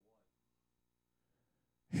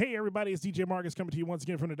Hey everybody, it's DJMarcus coming to you once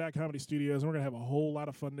again from the Comedy Studios. And we're going to have a whole lot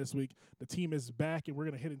of fun this week. The team is back and we're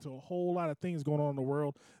going to hit into a whole lot of things going on in the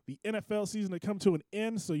world. The NFL season to come to an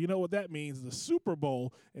end, so you know what that means. The Super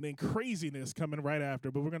Bowl and then craziness coming right after.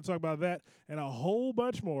 But we're going to talk about that and a whole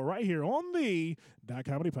bunch more right here on the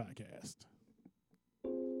Comedy Podcast.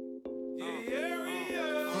 From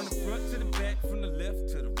the front to the back, from the left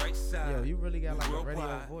to the right side. Yo, you really got like a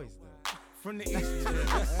radio voice though. From the east to the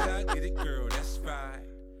west side, get it, girl, that's fine.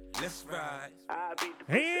 Let's ride.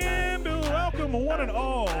 And welcome one and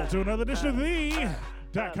all to another edition of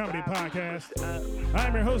the Comedy Podcast.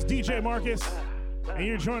 I'm your host, DJMarcus, and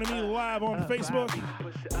you're joining me live on Facebook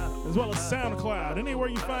as well as SoundCloud. Anywhere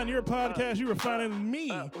you find your podcast, you are finding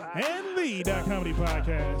me and the Comedy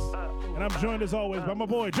Podcast. And I'm joined as always by my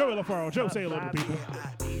boy, Joey LaFaro. Joe, say hello to people.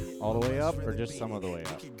 All the way up or just some of the way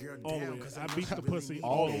up? All the way up. I beat the pussy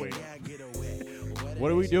all the way up.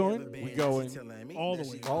 What are we doing? We going all the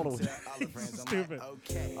way up. all the way up. Stupid.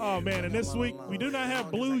 Oh, man. And this week, we do not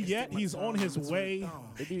have Blue yet. He's on his way.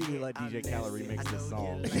 Maybe you need to let DJ Khaled remix this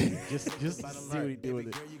song. just to see what he do with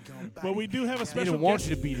it. But we do have a They special don't want guest.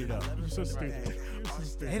 you to beat it up. You're so stupid. You're so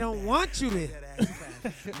stupid. They don't want you to.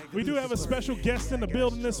 We do have a special guest in the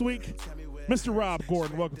building this week, Mr. Rob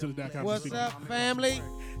Gordon. Welcome to the Comedy What's Studio. up, family?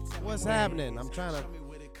 What's happening? I'm trying to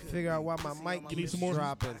figure out why my mic You need keeps some more?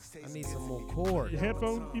 dropping. I need some more cord. Your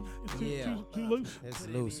headphone too loose? It's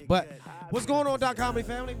loose. But what's going on, Comedy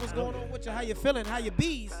family? What's going on with you? How you feeling? How you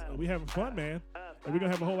bees? We having fun, man. And we're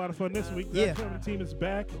going to have a whole lot of fun this week. Yeah. The Comedy team is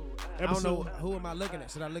back. I don't know. Who am I looking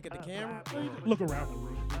at? Should I look at the camera? Look around the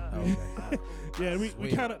room. Okay. Yeah, we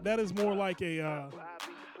Sweet. kind of, that is more like an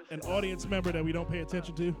audience member that we don't pay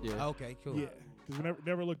attention to. Yeah. Okay, cool. Yeah, because we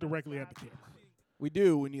never look directly at the camera. We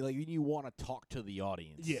do when you want to talk to the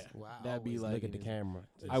audience. Yeah. Wow, That'd be always like look at the camera.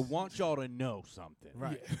 I want y'all to know something.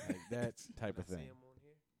 Right. Like that type of thing.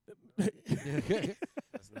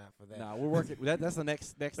 That's not for that. Nah, we're working. That's the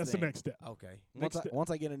next That's thing. the next step. Okay.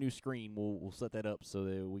 Once I get a new screen, we'll set that up so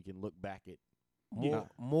that we can look back at.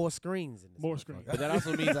 More screens. In this More motherfucker. screens. But that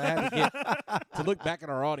also means I have to get to look back at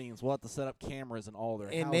our audience. We'll have to set up cameras in all their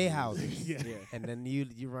In houses. their houses. Yeah. And then you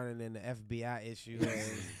running in the FBI issue.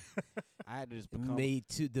 I had to just become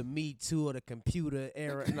the Me Too of the computer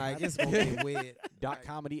era. Like, it's going to get weird.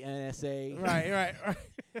 .comedy NSA. Right.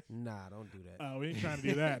 Nah, don't do that. We ain't trying to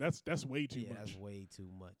do that. That's way too Yeah, much. that's way too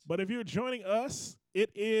much. But if you're joining us, it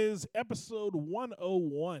is episode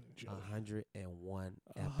 101, Joe. 101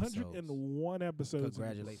 episodes. 101 episodes.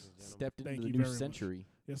 Congratulations, gentlemen. Stepped into Thank the you new very much. century.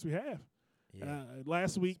 Yes, we have. Yeah.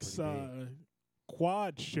 Last week's pretty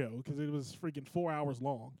quad show, because it was freaking 4 hours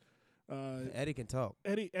long. Eddie can talk.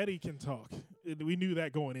 Eddie can talk. We knew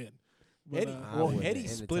that going in. But, Eddie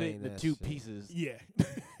split it into that two shit. pieces yeah.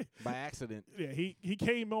 by accident. Yeah, he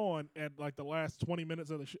came on at like the last 20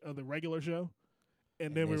 minutes of the regular show,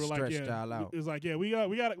 and then we were like, stretched all out. it was like, yeah, we're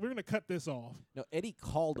gonna cut this off. No, Eddie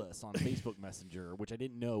called us on Facebook Messenger, which I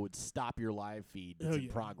didn't know would stop your live feed. It's in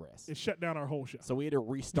progress. It shut down our whole show. So we had to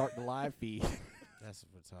restart the live feed. That's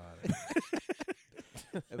retarded.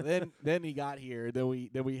 And then he got here. Then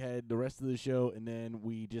we had the rest of the show, and then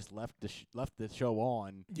we just left the show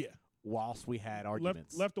on. Yeah. Whilst we had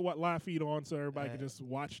arguments. Left the live feed on so everybody could just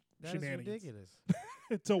watch That's shenanigans ridiculous.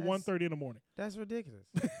 until 1:30 in the morning. That's ridiculous.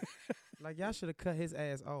 Like, y'all should have cut his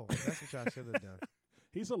ass off. That's what y'all should have done.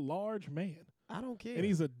 He's a large man, I don't care. and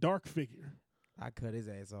he's a dark figure. I cut his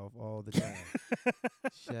ass off all the time.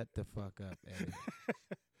 Shut the fuck up, Eddie.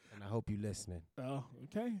 And I hope you listening. Oh,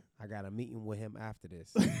 okay. I got a meeting with him after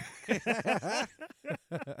this.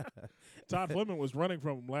 Todd Fleming was running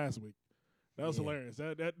from him last week. That was hilarious.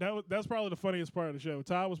 That's probably the funniest part of the show.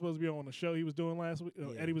 Todd was supposed to be on the show he was doing last week.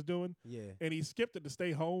 Eddie was doing. Yeah. And he skipped it to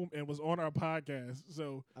stay home and was on our podcast.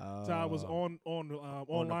 So Todd was online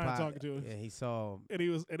talking to us. Yeah, he saw him. And he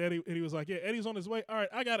was like, "Yeah, Eddie's on his way. All right,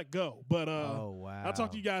 I gotta go, but Oh, wow. I'll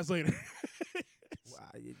talk to you guys later."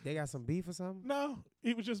 Wow, they got some beef or something? No,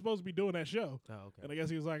 he was just supposed to be doing that show, Oh, okay. and I guess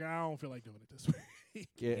he was like, "I don't feel like doing it this week."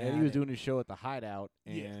 Yeah, Got Eddie was it. doing his show at the Hideout,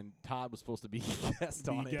 and Yeah. Todd was supposed to be guest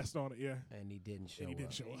Be on it. guest on it, yeah. And he didn't show And he up.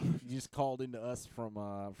 didn't show up. He just called into us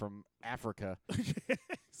from Africa,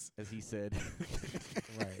 as he said.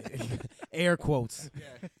 Right. Air quotes.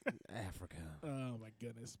 Africa. Oh my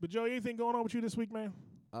goodness! But Joey, anything going on with you this week, man?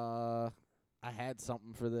 I had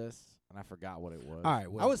something for this, and I forgot what it was. All right,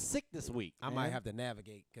 well, I was sick this week. I man. might have to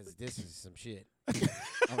navigate because this is some shit.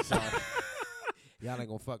 I'm sorry. Y'all ain't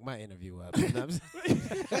gonna fuck my interview up. You know what I'm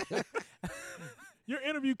saying? Your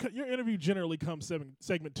interview generally comes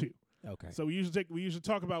segment 2. Okay. So we usually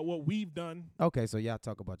talk about what we've done. Okay, so y'all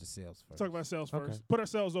talk about yourselves first. Talk about ourselves Okay. first. Put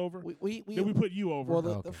ourselves over. We Then we put you over. Well,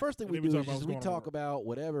 the Okay. first thing And we then we do talk is about just what's we going on talk about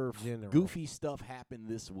whatever General. goofy stuff happened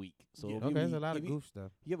this week. So Yeah. if Okay, you, there's a lot of if goof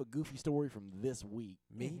stuff. you have a goofy story from this week.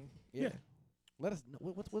 Me? Mhm. Yeah. Yeah. Let us know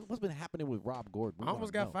what's been happening with Rob Gordon. We I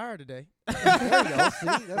almost wanna got know. fired today. There you go. See, that's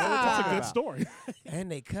what we're That's a talking good about. story.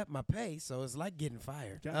 And they cut my pay, so it's like getting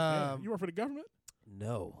fired. God damn. You work for the government?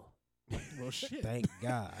 No. Well, shit. Thank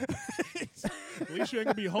God. At least you ain't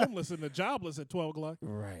gonna be homeless and jobless at 12 o'clock.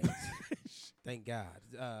 Right. Thank God.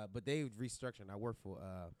 But they restructuring. I work for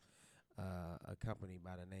a company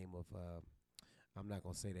by the name of I'm not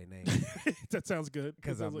gonna say their name That sounds good.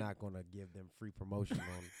 because That I'm sounds not gonna give them free promotion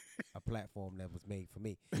on a platform that was made for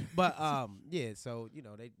me. But yeah, so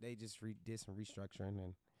they just did some restructuring,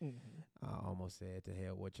 and Mhm. I almost said to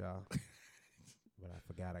hell with y'all, but I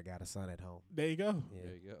forgot I got a son at home. There you go. Yeah,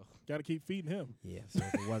 There you go. Got to keep feeding him. yeah. So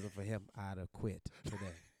if it wasn't for him, I'd have quit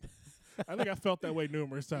today. I think I felt that way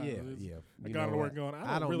numerous times. Yeah, It's- yeah. I You got know to work what? going,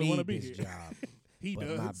 I don't really need want to be this here. job. He but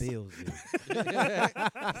does. my bills do.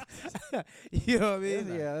 You know what I mean?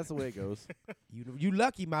 Like, Yeah, that's the way it goes. you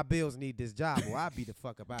lucky my bills need this job, or I'd be the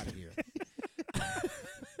fuck up out of here.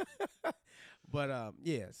 But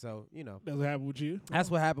yeah, so Does it happen with you? that's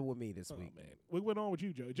what happened with me this Oh, week. man. What went on with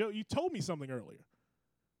you, Joe? Joe, you told me something earlier.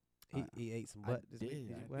 He ate some I butt this did.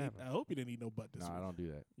 week. I What happened? I hope you didn't eat no butt this No, week. I don't do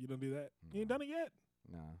that. You don't do that? You ain't done it yet?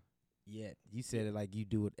 Nah. Yet you said it like you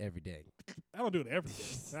do it every day. I don't do it every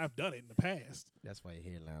day. I've done it in the past. That's why your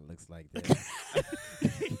hairline looks like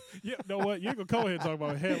that. You know what? You ain't going to go ahead and talk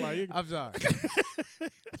about headline. You I'm sorry.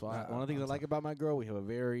 So one of the things I like about my girl, we have a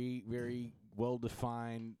very, very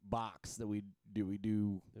well-defined box that we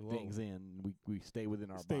do Whoa. things in. We stay within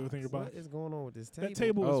our Stay box. within your box. What is going on with this table? That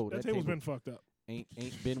table Oh, that that table's table. been fucked up. Ain't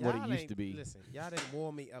been what it Y'all used ain't- to be. Listen, y'all didn't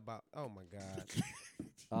warn me about. Oh my God.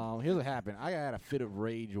 Here's what happened. I had a fit of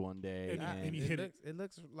rage one day And you hit it. It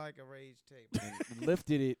looks like a rage table. and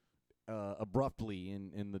lifted it abruptly,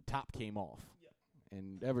 and the top came off.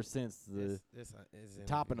 And ever since, the This is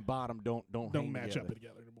top and the bottom don't hang Match together. up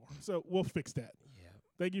together anymore. So we'll fix that. Yeah.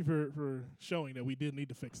 Thank you for showing that we did need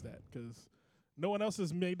to fix that because no one else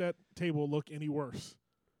has made that table look any worse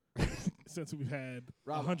since we've had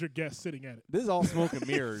Rob, 100 guests sitting at it. This is all smoke and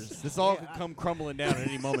mirrors. This all could come crumbling down at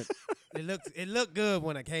any moment. It looked good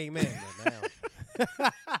when I came in. But now.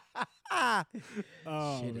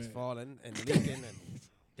 Oh, Shit is man. falling and leaking and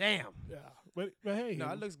damn. Yeah, but hey, No,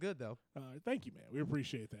 it looks good though. thank you, man. We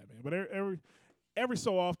appreciate that, man. But every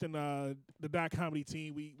so often, the Dot Comedy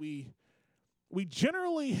team, we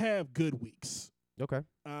generally have good weeks. Okay.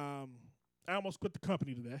 I almost quit the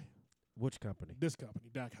company today. Which company? This company,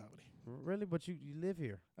 Dot Comedy. Really? But you live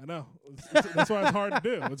here. I know. That's why it's hard to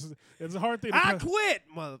do. It's a hard thing to I kinda- quit,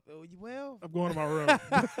 mother. Well, I'm going to my room.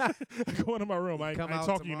 I'm going to my room. I ain't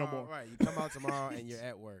talking to you no more. Right. You come out tomorrow and you're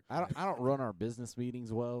at work. I don't run our business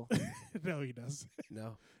meetings well. No, he does.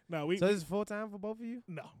 No. No, we So this is full time for both of you?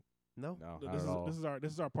 no. No. No, This not is at all.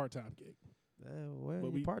 this is our part-time gig. Well, But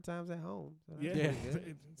your we- part time's at home. So that's Yeah, pretty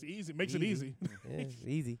good. it's easy. Makes it easy. Yeah, it's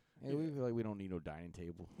easy. Hey, we feel like we don't need no dining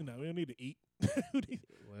table. No, we don't need to eat.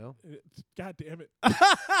 Well, God damn it!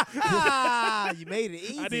 you made it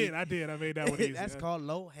easy. I did. I made that one easy. That's called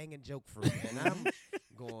low hanging joke fruit, and I'm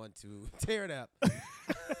going to tear it up.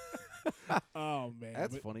 Oh man,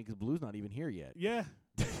 That's but funny because Blue's not even here yet. yeah.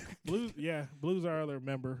 Blues. Yeah, Blues our other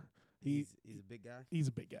member. He's a big guy. He's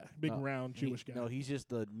a big guy, big No, round Jewish guy. No, he's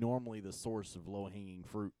just normally the source of low hanging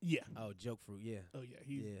fruit. Yeah. Oh, joke fruit. Yeah. Oh yeah.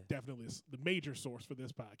 He's Yeah. definitely the major source for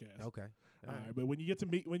this podcast. Okay. All right, but when you get to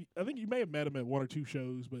meet, I think you may have met him at one or two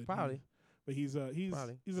shows, but Probably. But he's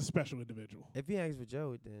Probably. he's a special individual. If he hangs with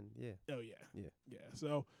Joe, then yeah. Oh yeah. Yeah. Yeah.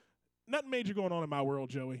 So nothing major going on in my world,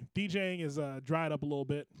 Joey. DJing is dried up a little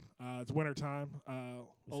bit. It's winter time.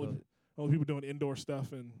 Only people doing indoor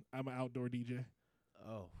stuff, and I'm an outdoor DJ.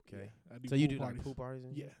 Oh, okay. Yeah, I do So you pool do parties. like pool parties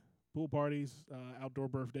and Yeah, shit? pool parties, outdoor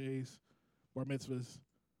birthdays, bar mitzvahs.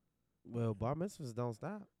 Well, bar mitzvahs don't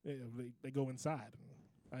stop. Yeah, they go inside.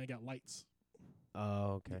 I ain't got lights.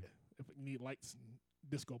 Oh, okay. Yeah, if you need lights and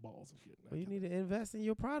disco balls and shit. Well, you need to invest in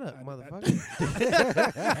your product, I-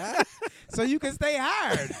 motherfucker. So you can stay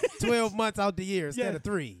hired 12 months out the year instead Yeah. of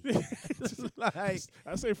 3. Like,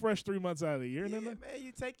 I say fresh 3 months out of the year. yeah, And man, then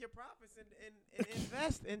you take your profits and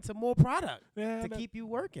invest into more product yeah, to that- keep you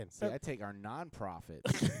working. See, I take our nonprofit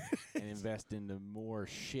and invest into more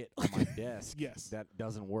shit on my desk. Yes. That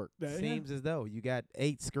doesn't work. that- yeah. Seems as though you got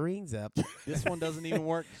 8 screens up This one doesn't even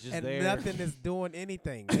work. It's just and there. nothing is doing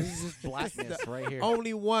anything. This is just Blackness right here.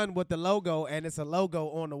 only one with the logo, and it's a logo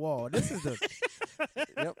on the wall. This is the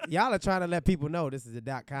Yep. Y'all are trying to let people know this is a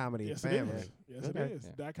Dot Comedy Yes, family. it is. Yes, Okay. it is.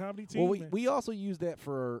 Yeah. Dot Comedy team. Well, man. we also use that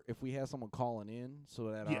for if we have someone calling in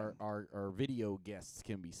so that Yeah. our video guests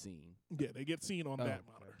can be seen. Yeah, they get seen on Oh, that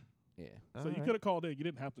monitor. Yeah. So you could have called in. You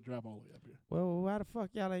didn't have to drive all the way up here. Well, why the fuck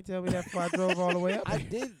y'all ain't tell me that before I drove all the way up? I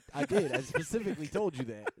did. I specifically told you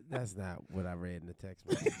that. That's not what I read in the text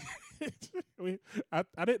message.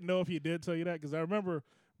 I didn't know if he did tell you that because I remember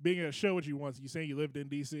being at a show with you once. You saying you lived in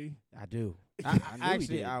D.C. I do. I knew he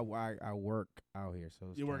Actually, did. I work out here, so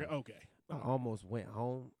it's You work kinda- okay. I almost went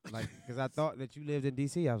home, like, because I thought that you lived in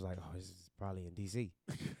D.C. I was like, oh, this is probably in D.C.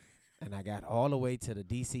 And I got all the way to the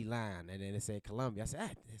D.C. line, and then it said Columbia. I said,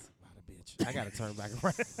 this is about a bitch. I got to turn back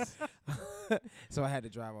around. So I had to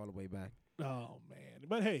drive all the way back. Oh man,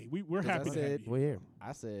 but hey, we're 'Cause happy I to have said- you. We're here.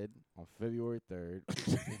 I said on February 3rd,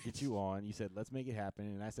 we'll get you on. You said, let's make it happen.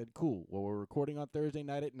 And I said, cool. Well, we're recording on Thursday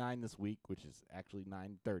night at 9 this week, which is actually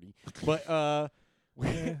 9:30. But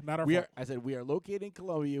Yeah, not our we fault. are. I said, we are located in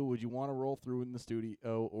Columbia. Would you want to roll through in the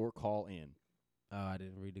studio or call in? Oh, I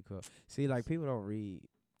didn't read the call. See, like, people don't read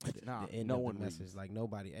Nah, the end no of one the message. reads. Like,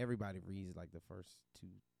 everybody reads, like, the first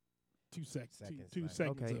 2 seconds. seconds. Two like,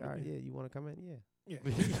 seconds. Okay, of it, all right, yeah, you want to come in? Yeah. Yeah.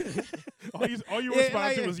 all you Yeah,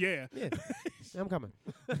 responded to yeah. was yeah. Yeah, I'm coming.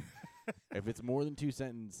 If it's more than 2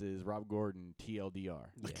 sentences, Rob Gordon, TLDR.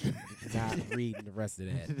 Yeah. Not reading the rest of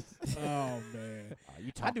that. Oh man.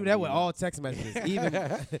 You I do that with all text messages. Even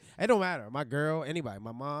it don't matter. My girl, anybody,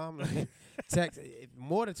 my mom, text if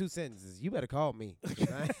more than 2 sentences. You better call me.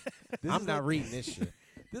 Right? I'm not reading this shit.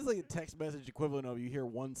 This is like a text message equivalent of you hear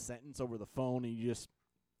one sentence over the phone and you just,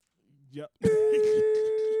 Yep.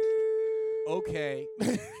 okay.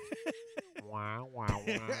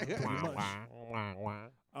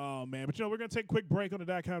 Oh man, but we're gonna take a quick break on the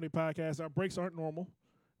Dot Comedy Podcast. Our breaks aren't normal.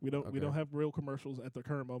 We don't Okay. have real commercials at the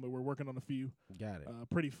current moment. We're working on a few. Got it.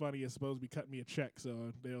 Pretty funny is supposed to be cutting me a check,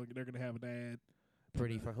 so they're gonna have an ad.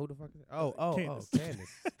 Pretty fun. Who the fuck is it? Oh, Candace. Candace.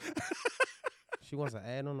 She wants an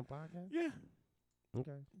ad on the podcast? Yeah,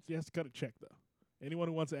 Okay. she has to cut a check though. Anyone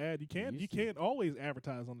who wants an ad, you can always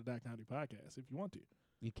advertise on the Dot Comedy Podcast if you want to.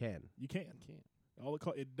 You can. You can.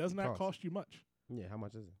 It does not cost you much. Yeah, how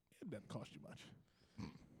much is it? It doesn't cost you much.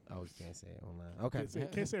 Oh, you can't say it online. Okay.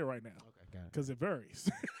 Can't say it right now Okay, got it. because it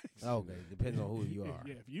varies. Okay, depends on who you are.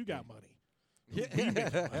 Yeah, if you got money. You're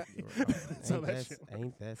right. So ain't, that that, shit-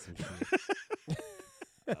 ain't that some shit?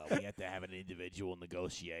 We have to have an individual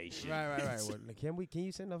negotiation. Right. Well, can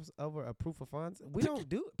you send us over a proof of funds? We don't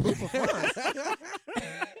do proof of funds.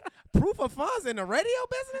 Proof of funds in the radio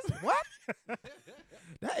business? What?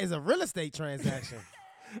 That is a real estate transaction.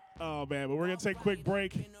 Oh man, but we're gonna take a quick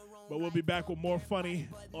break. But we'll be back with more funny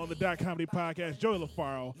on the Dot Comedy Podcast. Joey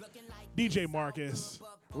LaFaro, DJMarcus,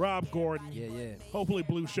 Rob Gordon. Yeah. Hopefully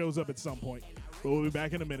Blue shows up at some point. But we'll be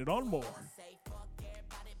back in a minute on more.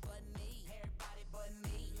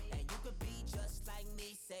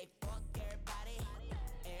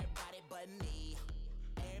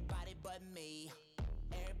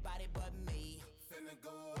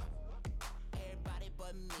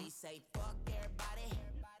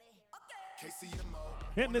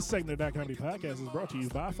 And this segment of Dot Comedy Podcast is brought to you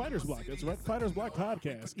by Fighters Block. That's right, Fighters Block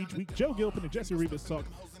Podcast. Each week, Joe Gilpin and Jesse Rivas talk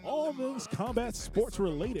all things combat sports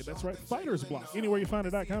related. That's right, Fighters Block. Anywhere you find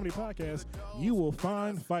a Dot Comedy Podcast, you will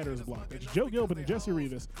find Fighters Block. That's Joe Gilpin and Jesse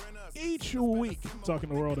Rivas each week talking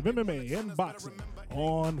the world of MMA and boxing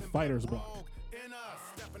on Fighters Block.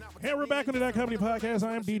 And we're back on the Dot Comedy Podcast.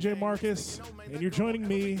 I am DJMarcus, and you're joining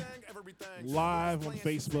me live on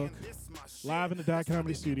Facebook, live in the Dot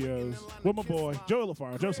Comedy Studios with my boy, Joey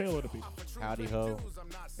LaFaro. Joe, say hello to people. Howdy ho.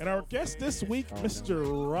 And our guest this week,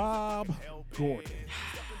 Mr. Rob Gordon.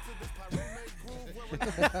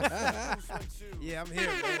 Yeah, I'm here,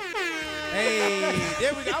 man. Hey,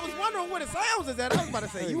 there we go. I was wondering what it sounds is at. I was about to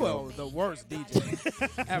say, you are the worst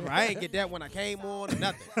DJ ever. I ain't get that when I came on or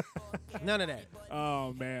nothing. None of that.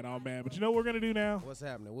 Oh, man. But you know what we're going to do now? What's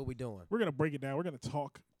happening? What we doing? We're going to break it down. We're going to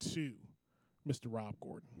talk to Mr. Rob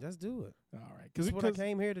Gordon. Let's do it. All right. That's what I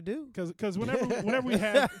came here to do. Because whenever we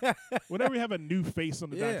have a new face on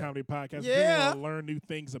the Dot Comedy Podcast, we want to learn new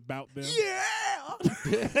things about them. Yeah.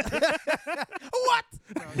 What?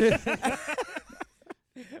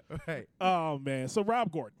 Right. Oh, man. So,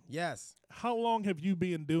 Rob Gordon, Yes. how long have you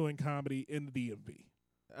been doing comedy in the DMV?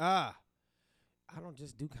 I don't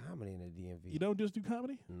just do comedy in the DMV. You don't just do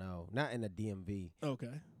comedy? No, not in the DMV, Okay.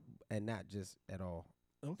 and not just at all.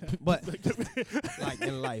 Okay. But like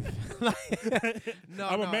in life. No,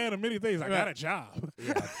 I'm a man of many things. I got a job.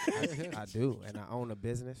 Yeah, I do, and I own a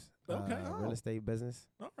business. Okay. Real estate business.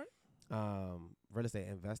 All right. Real estate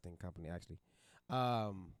investing company actually.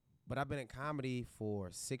 But I've been in comedy for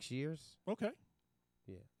 6 years. Okay.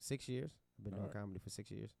 Yeah, 6 years. I've been doing comedy for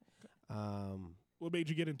 6 years. What made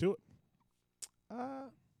you get into it?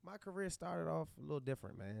 My career started off a little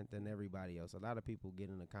different, man, than everybody else. A lot of people get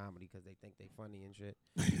into comedy because they think they funny and shit.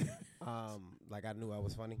 Like I knew I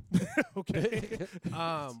was funny. Okay.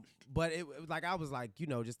 But it was like I was like,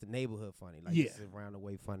 just the neighborhood funny, like Yeah. just around the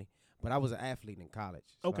way funny. But I was an athlete in college.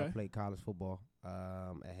 So Okay. I played college football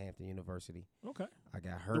at Hampton University. Okay. I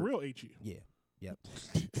got hurt. The real HU. Yeah. Yep.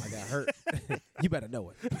 I got hurt. You better know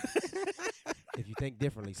it. If you think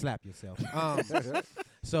differently, slap yourself.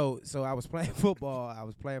 So I was playing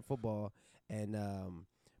football, and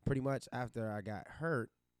pretty much after I got hurt,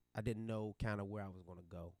 I didn't know kind of where I was going to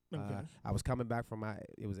go. Okay. I was coming back from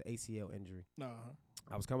it was an ACL injury. Uh-huh.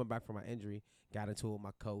 I was coming back from my injury, got into it with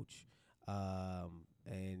my coach, and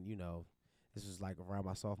this was like around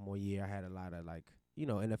my sophomore year. I had a lot of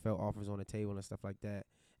NFL offers on the table and stuff like that,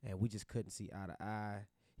 and we just couldn't see eye to eye.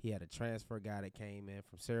 He had a transfer guy that came in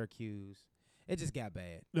from Syracuse. It just got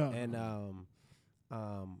bad, and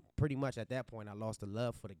pretty much at that point, I lost the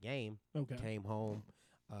love for the game. Okay. Came home,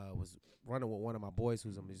 was running with one of my boys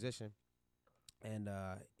who's a musician, and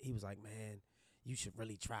he was like, "Man, you should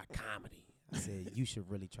really try comedy." I said, "You should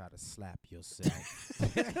really try to slap yourself,"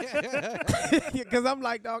 because I'm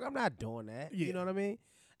like, dog, I'm not doing that. Yeah. You know what I mean?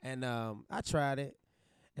 And I tried it,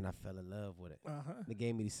 and I fell in love with it. Uh-huh. It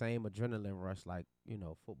gave me the same adrenaline rush like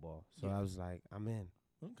football. So I was like, I'm in.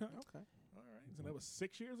 Okay. All right. So that was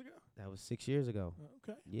 6 years ago? That was 6 years ago.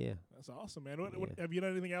 Okay. Yeah. That's awesome, man. What, Yeah. have you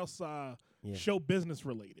done anything else Yeah. show business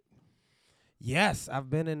related? Yes, I've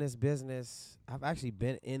been in this business. I've actually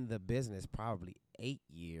been in the business probably 8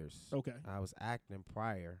 years. Okay. I was acting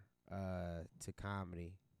prior to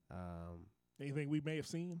comedy. Anything we may have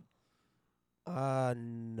seen? No.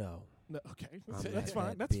 No. Okay. I'm That's not fine.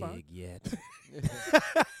 that That's big fine. yet.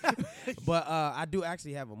 But I do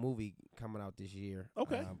actually have a movie coming out this year.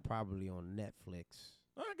 Okay. Probably on Netflix.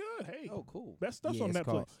 All right, good. Hey. Oh, cool. Best stuff's Yeah, on it's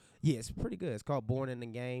Netflix. Yeah, it's pretty good. It's called Born in the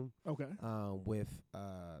Game. Okay. With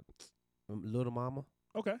Little Mama.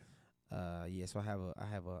 Okay. Yeah, so I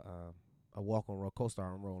have a walk on role,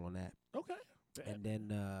 co-starring role on that. Okay. And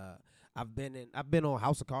then I've been on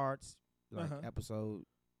House of Cards, like Uh-huh. episode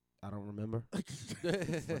I don't remember, but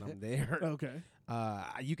I'm there. Okay.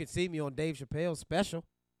 You can see me on Dave Chappelle's special.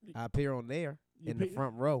 I appear on there You in the pe-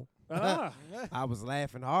 front row. Ah. I was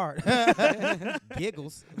laughing hard,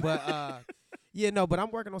 giggles. But but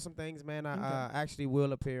I'm working on some things, man. I actually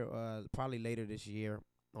will appear probably later this year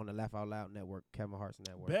on the Laugh Out Loud Network, Kevin Hart's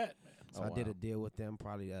network. Bet, man. So I did a deal with them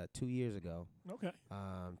probably 2 years ago. Okay.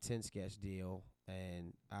 10 sketch deal,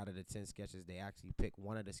 and out of the 10 sketches, they actually pick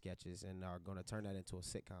one of the sketches and are going to turn that into a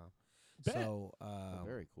sitcom. Bet. So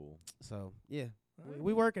Very cool. So yeah, All right.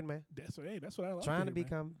 we working, man. That's what I like. Trying to hear, man.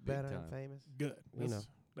 become Big better and time. famous. Good. You know.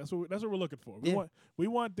 That's what we're looking for. Yeah. We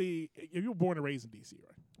want the. You were born and raised in DC,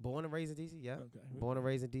 right? Born and raised in DC, yeah. Okay. Born and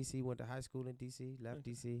raised in DC, went to high school in DC, left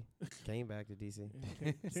DC, came back to DC.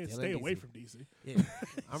 Can't Still in stay away DC. from DC. Yeah,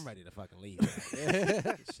 I'm ready to fucking leave.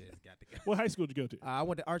 This shit's got to go. What high school did you go to? I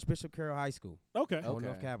went to Archbishop Carroll High School Okay. on Okay.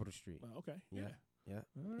 North Capitol Street. Okay. Yeah. Yeah.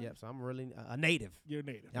 All right. Yep. So I'm really a native. You're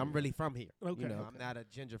native. I'm really from here. Okay. You know, I'm not a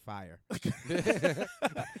ginger fire.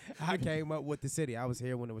 I came up with the city. I was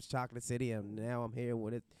here when it was Chocolate City, and now I'm here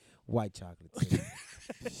when it's White Chocolate City.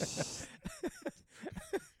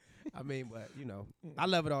 I mean, but I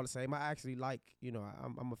love it all the same. I actually like,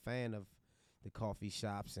 I'm a fan of the coffee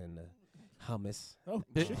shops and the hummus, Oh,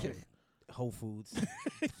 Whole Foods.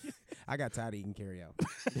 I got tired of eating carry out.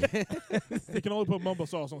 you can only put mumbo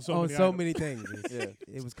sauce on so on many so items. many things.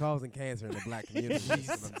 It was causing cancer in the black community. That's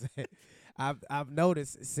what I'm saying. I've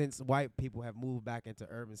noticed since white people have moved back into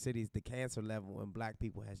urban cities, the cancer level in black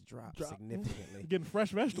people has dropped significantly. You're getting fresh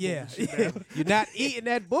vegetables. Yeah, and shit now. you're not eating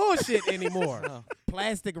that bullshit anymore.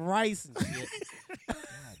 Plastic rice and shit. God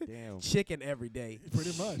damn. Chicken every day.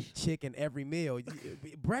 Pretty much. Chicken every meal.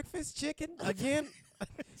 Breakfast chicken again.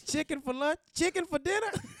 Chicken for lunch. Chicken for dinner.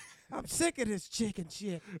 I'm sick of this chicken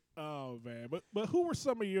shit. Oh man, but who were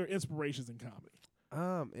some of your inspirations in comedy?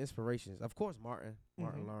 Inspirations. Of course, Martin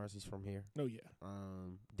Lawrence. He's from here. Oh yeah.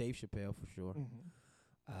 Dave Chappelle for sure.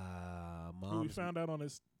 We Mom's. found out on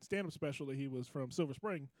his stand-up special that he was from Silver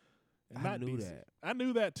Spring, and I not knew DC. that. I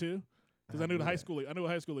knew that too, because I knew the knew high that. school. I knew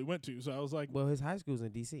what high school he went to, so I was like, Well, his high school's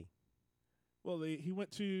in D.C. well, he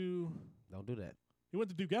went to Don't do that.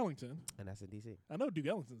 Duke Ellington. And that's in D.C. I know Duke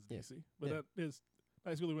Ellington's Yeah. DC, but Yeah. that his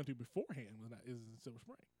high school he went to beforehand is in Silver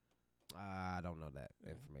Spring. I don't know that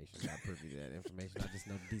information. Not privy to that information. I just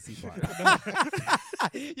know the DC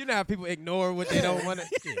part. You know how people ignore what they don't want to.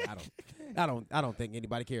 Yeah, I don't think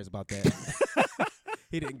anybody cares about that.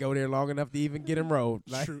 He didn't go there long enough to even get enrolled.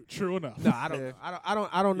 Like, True enough. no,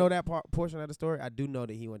 I don't know that portion of the story. I do know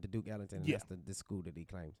that he went to Duke Ellington. And that's the school that he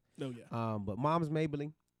claims. Oh yeah. But Mom's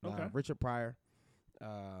Maybelline, Okay. Richard Pryor,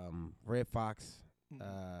 Red Fox,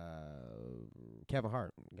 Kevin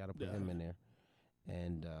Hart. Got to put him in there,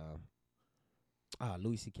 and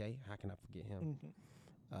Louis C.K. How can I forget him?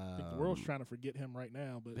 I think the world's trying to forget him right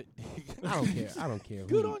now, but I don't care. I don't care.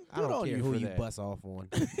 I don't care who you bust off on.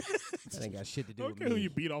 That ain't got shit to do with me. who you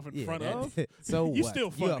beat off in front of. So You what? still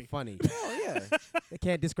funny. You're funny. Oh yeah. They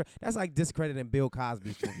can't discredit. That's like discrediting Bill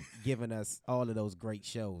Cosby for giving us all of those great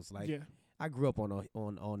shows. Like I grew up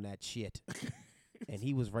on that shit, and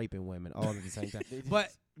he was raping women all at the same time.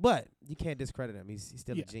 But you can't discredit him. He's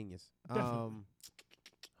still a genius.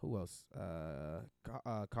 Who else?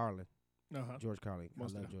 Carlin. George Carlin. I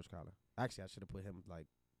love George Carlin. Actually, I should have put him like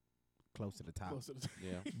close to the top.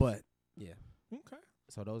 Yeah. But yeah. Okay.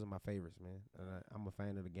 So those are my favorites, man. I'm a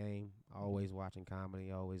fan of the game. Always watching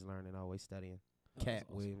comedy. Always learning. Always studying. Cat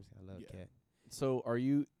Williams. I love Cat. So are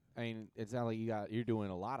you? I mean, it sounds like you're doing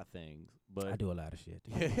a lot of things, but I do a lot of shit.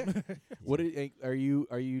 Are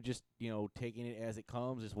you just taking it as it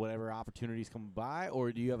comes, just whatever opportunities come by,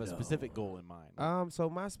 or do you have a specific goal in mind? So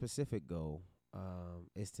my specific goal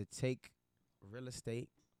is to take real estate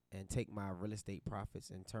and take my real estate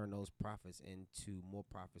profits and turn those profits into more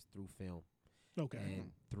profits through film. Okay.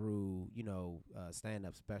 And through,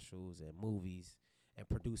 stand-up specials and movies and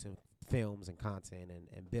producing films and content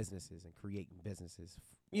and businesses and creating businesses,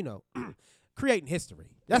 creating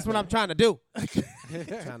history. That's what I'm trying to do.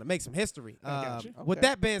 Trying to make some history. With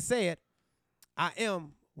that being said, I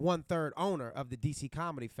am 1/3 owner of the DC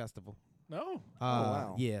Comedy Festival. No.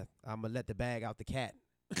 Wow. Yeah, I'm going to let the bag out the cat.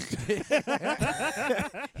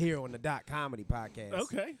 Here on the Comedy Podcast.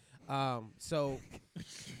 Okay. So,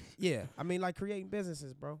 yeah, I mean, like creating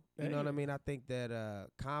businesses, bro. You know what I mean? I think that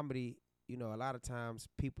comedy, a lot of times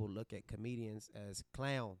people look at comedians as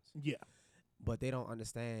clowns. Yeah. But they don't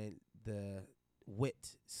understand the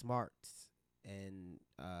wit, smarts, and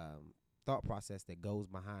thought process that goes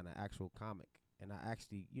behind an actual comic. And I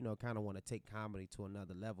actually, kind of want to take comedy to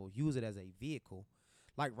another level, use it as a vehicle.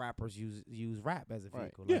 Like rappers use rap as a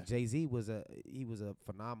vehicle. Right. Like Jay-Z was a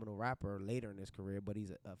phenomenal rapper later in his career, but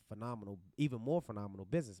he's a phenomenal, even more phenomenal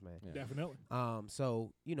businessman. Yeah. Definitely.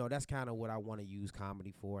 So that's kind of what I want to use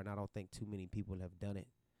comedy for, and I don't think too many people have done it.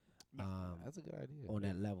 That's a good idea on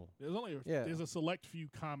that level. There's only there's a select few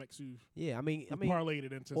comics who parlayed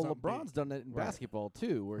it into something. LeBron's done that in basketball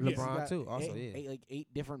too. Where LeBron too, also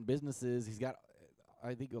eight different businesses. He's got.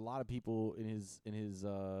 I think a lot of people in his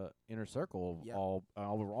inner circle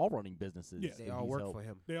all running businesses. Yeah. They all work for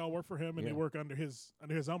him. They all work for him, and they work under his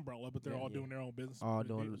umbrella, but they're all doing their own business. All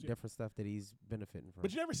doing different stuff that he's benefiting from.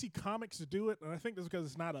 But you never see comics do it, and I think that's because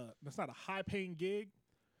it's not a high paying gig.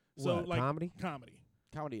 So what, like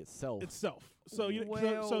comedy itself. So you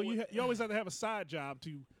always have to have a side job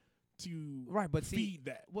to right, but feed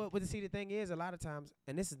that. Well, but see, the thing is, a lot of times,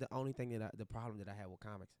 and this is the only thing the problem that I have with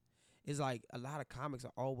comics. It's like a lot of comics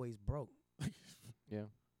are always broke. Yeah.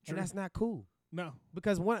 And that's not cool. No.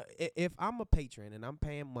 Because if I'm a patron and I'm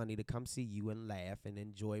paying money to come see you and laugh and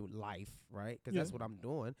enjoy life, right? Because that's what I'm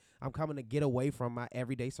doing. I'm coming to get away from my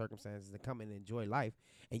everyday circumstances and come and enjoy life.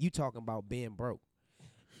 And you talking about being broke.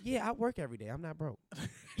 Yeah, I work every day. I'm not broke.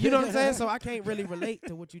 You know what I'm saying? So I can't really relate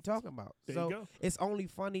to what you're talking about. There you go. It's only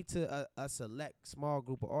funny to a select small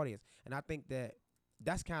group of audience. And I think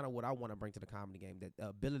that's kind of what I want to bring to the comedy game, the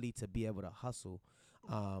ability to be able to hustle,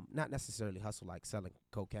 not necessarily hustle like selling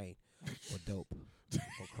cocaine or dope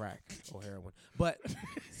or crack or heroin, but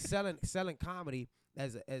selling comedy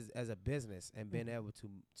as a business and being able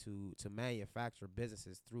to manufacture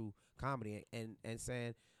businesses through comedy and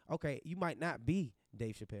saying, okay, you might not be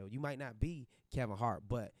Dave Chappelle, you might not be Kevin Hart,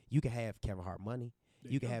 but you can have Kevin Hart money.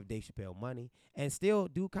 You can have Dave Chappelle money and still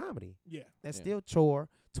do comedy. Yeah. And still chore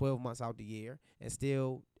 12 months out the year and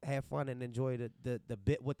still have fun and enjoy the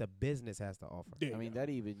bit what the business has to offer. I mean, that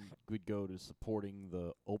even would go to supporting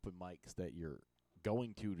the open mics that you're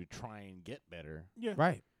going to try and get better. Yeah.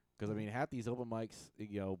 Right. Because, I mean, half these open mics,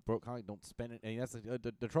 broke comics don't spend it. I mean, that's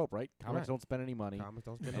the trope, right? Comics don't spend any money. Comics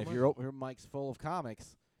don't spend any money. If your open mic's full of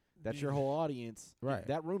comics, that's your whole audience. Right.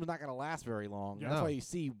 That room's not going to last very long. Yeah. That's why you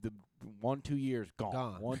see the 1-2 years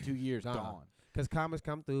gone. 1-2 years gone. Because comics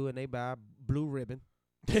come through and they buy Blue Ribbon.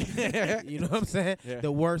 You know what I'm saying? Yeah.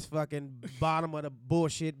 The worst fucking bottom of the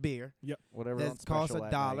bullshit beer. Yep. Whatever that costs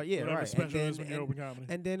 $1. Yeah, whatever right. Special is when you're open comedy.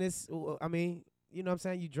 And then it's, I mean, you know what I'm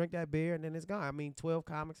saying? You drink that beer and then it's gone. I mean, 12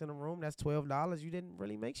 comics in a room, that's $12. You didn't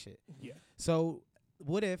really make shit. Yeah. So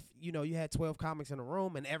what if, you had 12 comics in a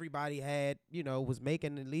room and everybody had, was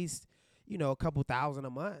making at least, a couple thousand a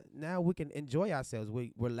month. Now we can enjoy ourselves.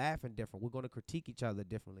 We're laughing different. We're going to critique each other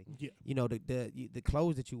differently. Yeah. The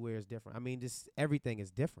clothes that you wear is different. I mean, just everything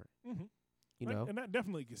is different. Mm-hmm. And that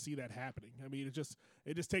definitely can see that happening. I mean, it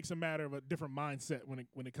just takes a matter of a different mindset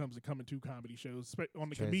when it comes to coming to comedy shows on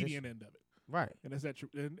the comedian end of it. Right. And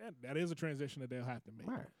that is a transition that they'll have to make.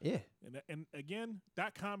 Right. Yeah. And again,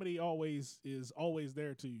 that comedy is always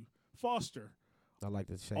there to foster I like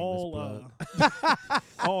the shameless all plug.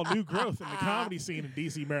 all new growth in the comedy scene in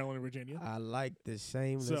D.C., Maryland, and Virginia. I like the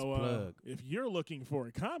shameless plug. If you're looking for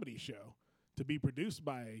a comedy show to be produced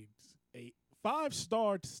by a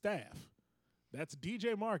 5-star staff, that's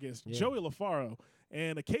DJMarcus, Joey LaFaro,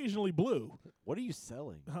 and occasionally Blue. What are you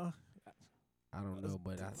selling? I don't know,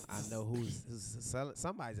 but I know who's selling.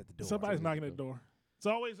 Somebody's at the door. Somebody's knocking at the door. It's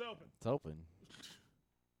always open. It's open.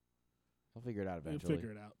 I'll figure it out eventually. We'll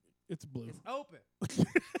figure it out. It's Blue. It's open.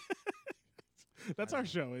 That's our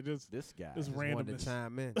show. It just this guy just wanted randomness. to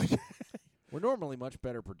chime in. We're normally much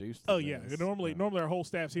better produced. Than this. Normally our whole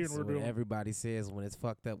staff's here, and we're doing. Everybody says when it's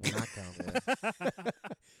fucked up when I come.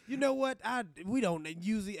 You know what? We don't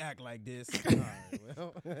usually act like this. All right,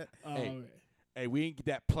 well. Hey, we didn't get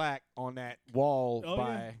that plaque on that wall Oh,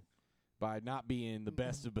 by not being the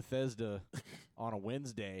best of Bethesda on a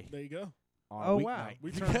Wednesday. There you go. On Oh, a wow. weeknight.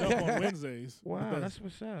 We turned up on Wednesdays. Wow, that's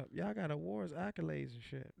what's up. Y'all got awards, accolades, and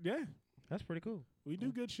shit. Yeah, That's pretty cool. we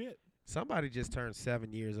do good shit. Somebody just turned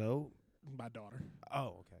 7 years old. My daughter.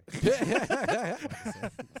 Oh, okay.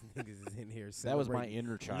 Niggas is in here. That was my celebrating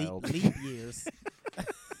inner child. leap years.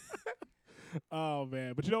 Oh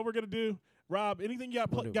man, but you know what we're gonna do, Rob? Anything you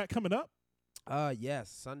got coming up? Yes.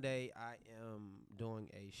 Sunday I am doing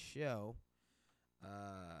a show.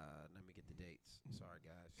 Let me get the dates. Sorry,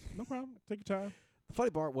 guys. No problem. Take your time. The funny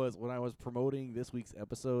part was when I was promoting this week's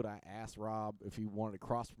episode, I asked Rob if he wanted to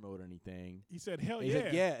cross-promote anything. He said, "Hell He yeah."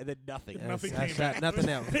 said, yeah, and then nothing. Nothing I came shot back. nothing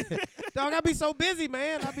else. Dog, I be so busy,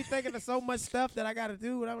 man. I be thinking of so much stuff that I got to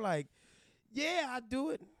do, and I'm like, yeah, I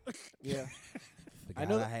do it. Yeah. Forgot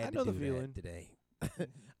know I had the to do feeling. that today.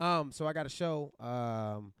 So I got a show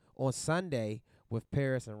on Sunday with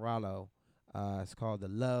Paris and Rollo. It's called the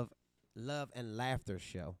Love and Laughter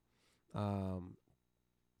Show.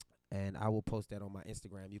 And I will post that on my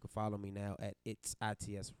Instagram. You can follow me now at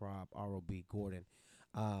ITSRob, R-O-B Gordon,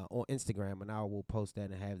 on Instagram, and I will post that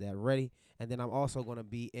and have that ready. And then I'm also going to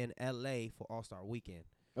be in L.A. for All-Star Weekend.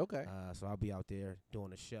 Okay. So I'll be out there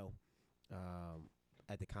doing a show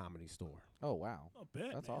at the Comedy Store. Oh, wow. I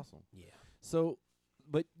bet, That's man. awesome. Yeah. So,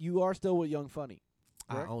 but you are still with Young Funny.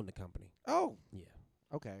 correct? I own the company. Oh. Yeah.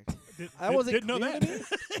 Okay. I wasn't didn't know clear that. to me.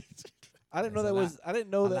 I didn't know that was. I didn't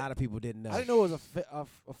know A that. lot of people didn't know. I didn't know it was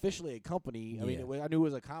officially a company. I mean, Yeah. I knew it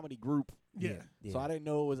was a comedy group. Yeah. Yeah. So I didn't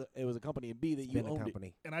know it was a company. And B, that you Been a owned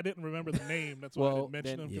company. And I didn't remember the name. That's why I Well, didn't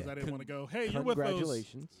mention then- them because yeah. I didn't want to go, hey, you're with those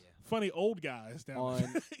Congratulations. funny old guys down On-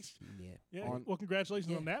 there. Yeah. Yeah. on- Well, congratulations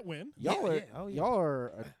Yeah. on that win. Y'all Yeah, are yeah. Oh, yeah. y'all are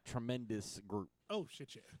a tremendous group. Oh,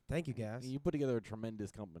 shit, yeah. Thank you, guys. You put together a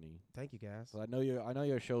tremendous company. Thank you, guys. So I know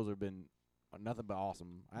your shows have been nothing but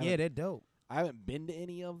awesome. Yeah, they're dope. I haven't been to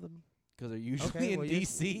any of them because they're usually Okay, in well, you're-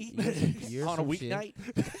 DC you're on a some shit. weeknight.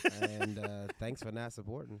 And thanks for not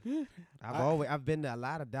supporting. I've been to a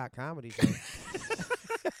lot of comedy shows.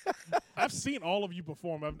 I've seen all of you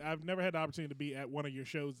perform. I've never had the opportunity to be at one of your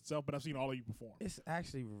shows itself, but I've seen all of you perform. It's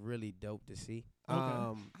actually really dope to see. Okay.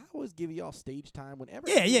 I always give y'all stage time whenever.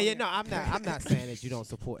 Yeah. No, I'm not saying that you don't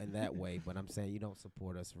support in that way, but I'm saying you don't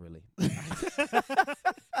support us really.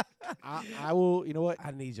 I will. You know what?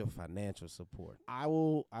 I need your financial support. I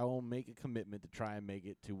will make a commitment to try and make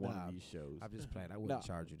it to one Nah, of these shows. I'm just playing. I wouldn't No.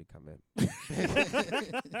 charge you to come in.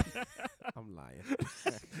 I'm lying.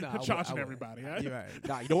 No, I would- Charging I would. everybody, huh? You're right.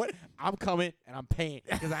 Nah, you know what? I'm coming and I'm paying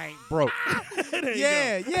because I ain't broke.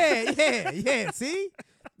 There you Yeah. See,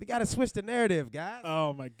 we gotta switch the narrative, guys. go.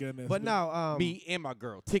 Oh, my goodness. But no, Me and my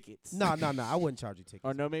girl tickets. no, I wouldn't charge you tickets.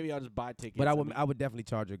 Or no, maybe I'll just buy tickets. But I mean- would definitely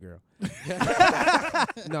charge your girl.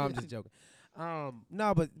 No, I'm just joking.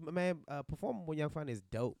 No, but man, performing with Young Funny is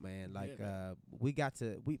dope, man. Like, Yeah, we got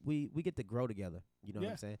to we get to grow together. You know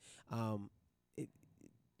what I'm saying?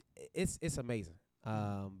 It's amazing.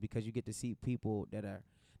 Because you get to see people that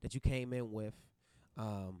you came in with,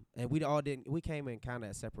 and we came in kind of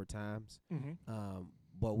at separate times. Mm-hmm.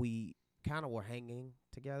 But we kind of were hanging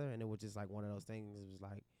together, and it was just like one of those things. It was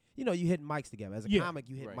like, you hit mics together. As a Yeah, comic,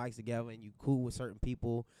 you hit right. mics together, and you cool with certain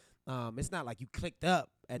people. It's not like you clicked up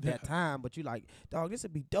at that time, but you like, dog, this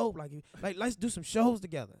would be dope. Like let's do some shows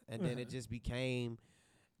together. And then it just became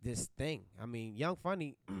this thing. I mean, Young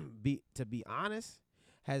Funny, to be honest,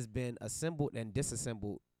 has been assembled and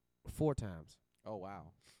disassembled 4 times. Oh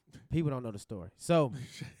wow. People don't know the story. So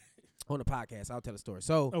On the podcast, I'll tell a story.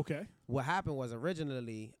 So Okay. what happened was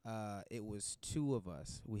originally it was two of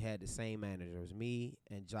us. We had the same manager. It was me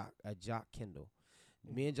and Jock Kendall.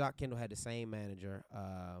 Me and Jock Kendall had the same manager,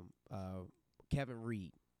 Kevin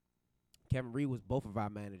Reed. Kevin Reed was both of our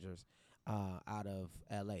managers out of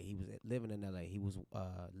L.A. He was living in L.A. He was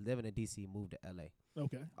living in D.C., moved to L.A.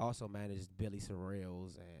 Okay. Also managed Billy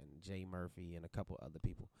Sorrells and Jay Murphy and a couple other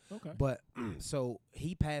people. Okay. But so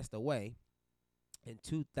he passed away in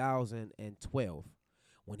 2012.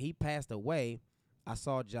 When he passed away, I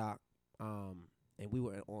saw Jock, and we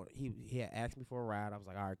were on. He had asked me for a ride. I was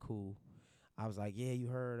like, all right, cool. I was like, yeah, you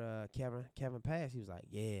heard Kevin passed? He was like,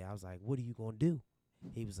 yeah. I was like, what are you gonna do?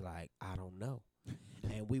 He was like, I don't know.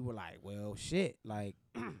 And we were like, well, shit, like,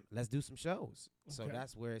 let's do some shows. So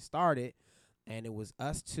that's where it started. And it was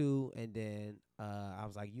us two, and then I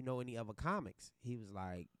was like, you know any other comics? He was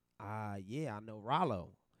like, yeah, I know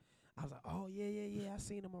Rollo. I was like, oh, yeah, I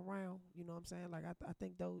seen him around. You know what I'm saying? Like, I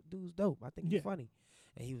think dude's dope. I think he's funny.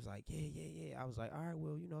 And he was like, yeah. I was like, all right,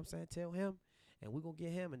 well, you know what I'm saying? Tell him, and we're going to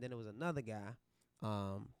get him. And then there was another guy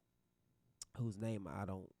whose name I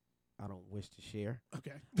don't wish to share.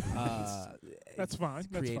 Okay. That's fine. That's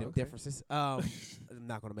Creative fine. differences. I'm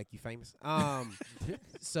not going to make you famous.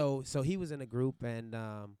 So he was in a group, and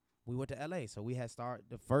we went to L.A. So we had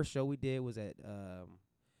the first show we did was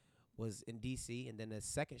was in D.C., and then the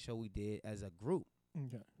second show we did as a group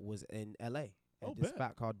was in L.A. at this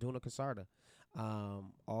spot called Duna Casarda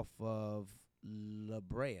off of La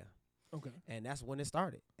Brea. Okay. And that's when it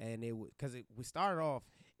started. And it started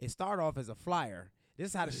off as a flyer. This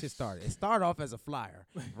is how the shit started. It started off as a flyer.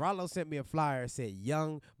 Rollo sent me a flyer that said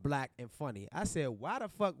young, black, and funny. I said, why the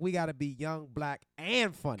fuck we got to be young, black,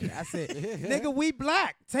 and funny? I said, nigga, we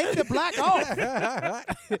black. Take the black off.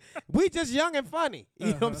 We just young and funny. You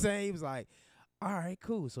know what I'm saying? He was like, all right,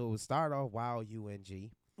 cool. So it would start off Wild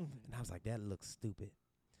UNG. And I was like, that looks stupid.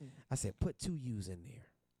 I said, put 2 U's in there.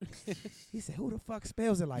 He said, who the fuck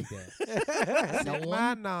spells it like that? I said,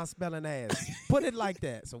 my non-spelling ass. Put it like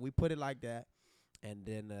that. So we put it like that. And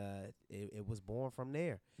then it was born from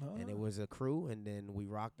there. And it was a crew, and then we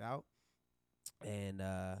rocked out. And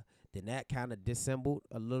then that kind of dissembled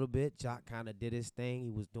a little bit. Jock kind of did his thing.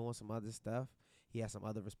 He was doing some other stuff. He had some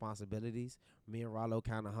other responsibilities. Me and Rollo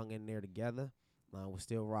kind of hung in there together. We're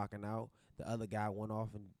still rocking out. The other guy went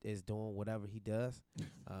off and is doing whatever he does,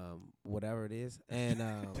 whatever it is. And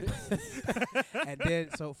and then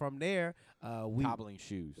so from there, we cobbling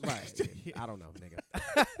shoes. Right. I don't know, nigga.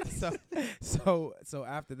 so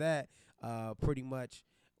after that, pretty much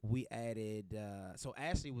we added. So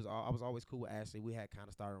Ashley I was always cool with Ashley. We had kind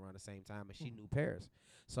of started around the same time, and she knew Paris.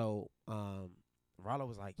 So Rollo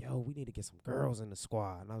was like, "Yo, we need to get some girls in the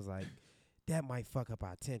squad," and I was like, "That might fuck up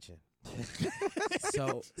our tension."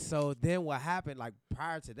 so then what happened, like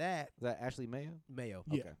prior to that, Is that Ashley Mayo? Mayo.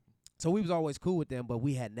 Yeah. Okay. So we was always cool with them, but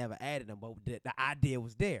we had never added them. But the idea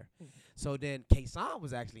was there. So then K-San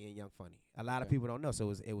was actually in Young Funny. A lot of people don't know.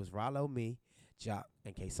 So it was Rollo, me, Jock,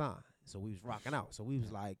 and K-San. So we was rocking out. So we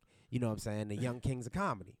was like, you know what I'm saying, the young kings of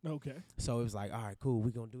comedy. Okay. So it was like, all right, cool, we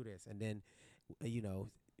gonna do this. And then, you know,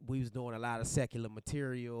 we was doing a lot of secular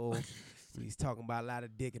material. We was talking about a lot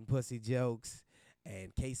of dick and pussy jokes.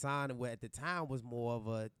 And K-San at the time was more of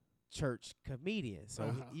a church comedian.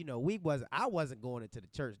 So, you know, I wasn't going into the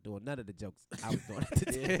church doing none of the jokes I was doing at the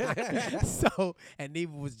time. So, and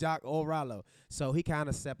neither was Jock or Rollo. So he kind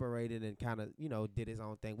of separated and kind of, you know, did his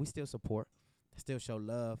own thing. We still support, still show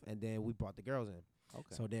love, and then we brought the girls in.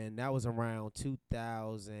 Okay. So then that was around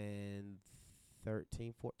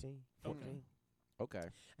 2013, 14. Okay.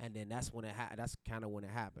 And then that's when that's kind of when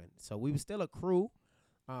it happened. So we were still a crew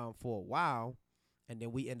for a while. And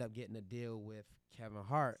then we end up getting a deal with Kevin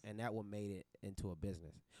Hart, and that one made it into a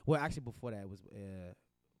business. Well, actually, before that, it was I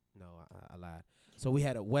lied. So we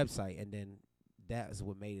had a website, and then that is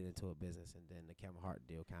what made it into a business. And then the Kevin Hart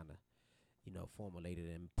deal kind of, you know, formulated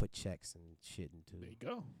and put checks and shit into. There you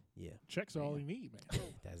go. Yeah. Checks are all you need, man.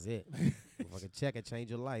 That's it. If I could check and change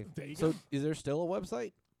your life. There you So go. is there still a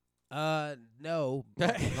website? No.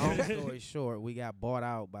 Long story short, we got bought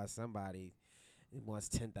out by somebody. It wants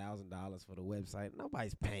 $10,000 for the website.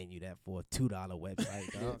 Nobody's paying you that for a $2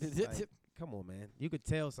 website, dog. Like, come on, man. You could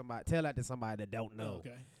tell that to somebody that don't know.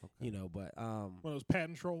 Okay. You know, but One of those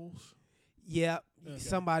patent trolls. yeah, Okay.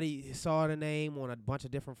 somebody saw the name on a bunch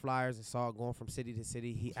of different flyers and saw it going from city to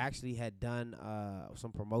city. He actually had done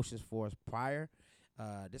some promotions for us prior.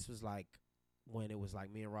 This was like when it was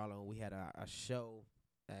like me and Rollo, and we had a show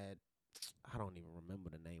at, I don't even remember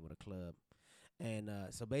the name of the club. And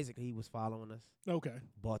so basically he was following us. Okay.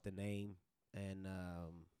 Bought the name and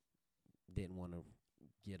didn't want to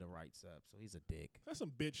get the rights up. So he's a dick. That's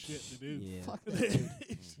some bitch shit to do. Yeah. Fuck that dude.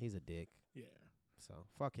 He's a dick. Yeah. So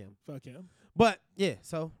fuck him. Fuck him. But yeah,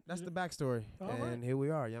 so that's Yeah. the backstory. All and right. here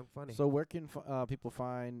we are, Young Funny. So where can people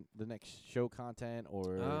find the next show content,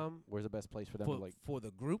 or where's the best place for them to like for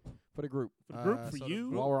the group. for the group? For the group, for so the you.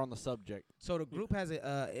 group- While we're on the subject, So the group has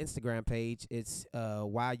a Instagram page. It's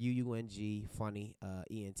YUUNG Funny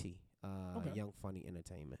ENT. Okay. Young Funny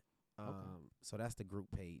Entertainment. So that's the group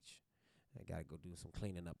page. I gotta go do some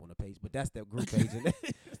cleaning up on the page, but that's the group page, and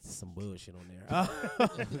some bullshit on there.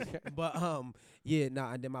 But yeah,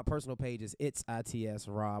 and then my personal page is ITS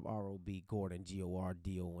Rob ROB Gordon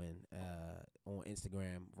GORDON on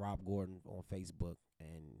Instagram, Rob Gordon on Facebook,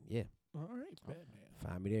 and yeah, All right, Batman.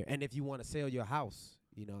 find me there. And if you want to sell your house,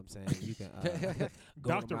 you know what I'm saying, you can go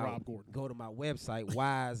Dr. to my, Rob Gordon. Go to my website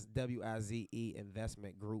WIZE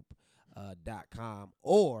Investment Group. .com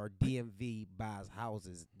or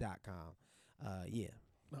DMVbuyshouses.com. Yeah,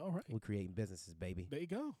 All right. we're creating businesses, baby. There you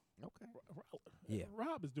go. okay. Yeah.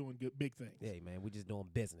 Rob is doing good, big things. Hey, man, we just doing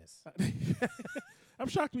business. I'm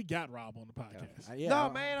shocked we got Rob on the podcast. No,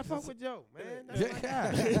 man, I fuck with Joe, man. That's my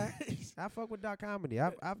guy. I fuck with Dot Comedy.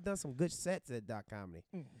 I've done some good sets at Dot Comedy.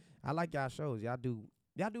 I like y'all shows. Y'all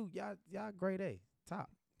grade A. Top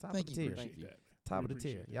Thank of you. the tier. Appreciate that. Top We of the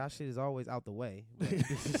tier. appreciate Y'all that. shit is always out the way.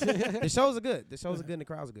 The shows are good. The shows are good and the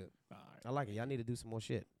crowds are good. All right. I like it. Y'all need to do some more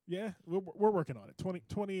shit. Yeah, we're working on it.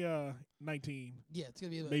 2019 Yeah, it's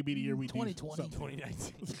gonna be maybe the year we do 2020. something.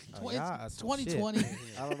 2019. Tw- y'all are it's some shit. 2020.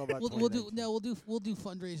 I don't know about We'll do 2019. we'll do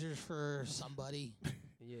fundraisers for somebody.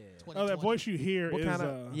 Yeah. Oh, that 2020. voice you hear What is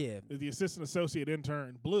kinda- yeah. is the assistant associate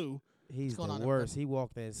intern Blue. He's going the on, worst. He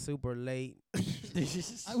walked in super late. I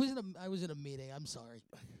was in a meeting. I'm sorry.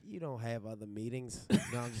 You don't have other meetings.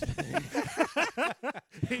 No, I'm just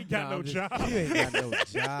He ain't got no I'm just- job. You ain't got no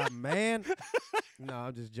job, man. No,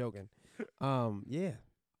 I'm just joking. Yeah.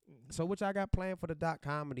 So what y'all got planned for the Dot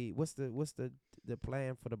Comedy? What's the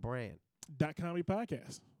plan for the brand? Dot Comedy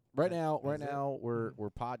Podcast. Right now, That's it. we're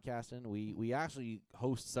podcasting. We actually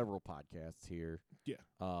host several podcasts here. Yeah.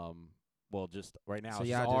 Well, just right now, So it's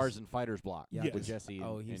y'all just ours just- and Fighters Block Yes. with Jesse.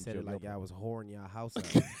 Oh, and, he and said Joe it like Gilpin. I was whoring y'all house up.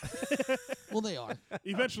 Well, they are.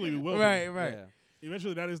 Eventually we will. be. right. Yeah.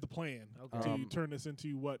 Eventually that is the plan Okay. to turn this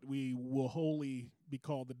into what we will wholly be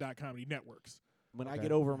called the Dot Comedy Networks. When I Okay.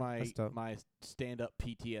 get over my That's tough. my stand-up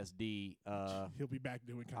PTSD, He'll be back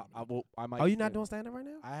doing comedy. I might. Oh, you not doing stand-up right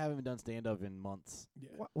now? I haven't done stand-up in months. Yeah.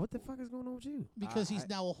 What the fuck is going on with you? Because he's I-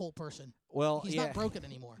 now a whole person. Well, He's yeah, not broken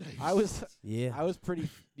anymore. I was Yeah. I was pretty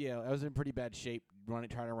I was in pretty bad shape trying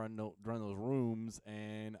to run those rooms,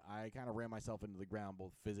 and I kind of ran myself into the ground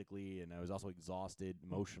both physically, and I was also exhausted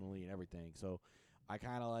emotionally and everything. So I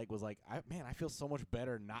kind of was like, I feel so much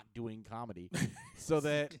better not doing comedy, so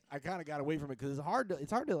that I kind of got away from it because it's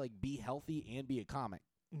hard to like be healthy and be a comic,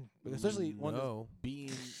 but especially one that's No.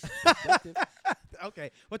 being productive. Okay.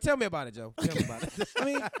 Well, tell me about it, Joe. Tell me about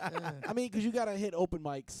it. I mean, because you got to hit open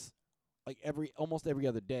mics like almost every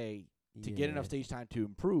other day to get enough stage time to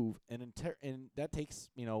improve, and that takes,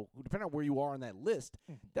 depending on where you are on that list,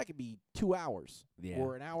 that could be 2 hours Yeah.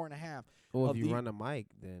 or an hour and a half. Or of if you the- run a mic,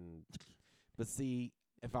 then But see,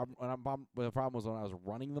 the problem was when I was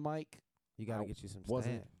running the mic, you got to I get you some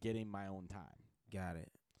wasn't stand. getting my own time. Got it.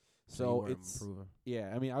 So you weren't it's improving.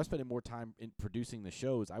 yeah. I mean, I was spending more time in producing the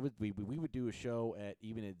shows. We would do a show at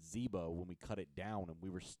Zebo when we cut it down,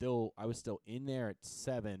 and I was still in there at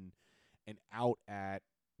 7 and out at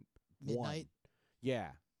 1. Midnight. Yeah,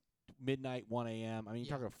 midnight, 1 a.m. I mean,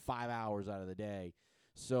 you're Yeah. talking 5 hours out of the day.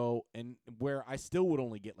 So, and where I still would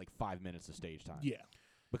only get like 5 minutes of stage time. Yeah.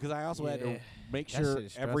 Because I also had to Yeah. make That sure shit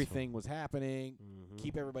is stressful. everything was happening, Mhm.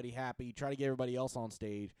 keep everybody happy, try to get everybody else on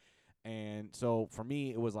stage. And so for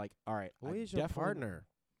me, it was like, all right, Who I is your definitely- partner?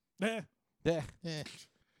 Eh, Yeah. Yeah.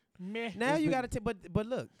 meh. Now It's you been got to but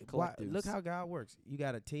look, collectives. look how God works. You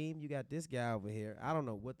got a team. You got this guy over here. I don't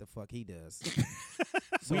know what the fuck he does.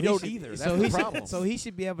 So We he don't should- either. So That's he the should- problem. So he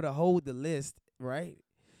should be able to hold the list, right?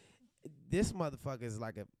 This motherfucker is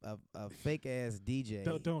like a fake ass DJ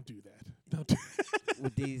Don't do that. Don't do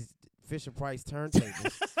with these Fisher Price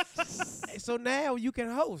turntables. So now you can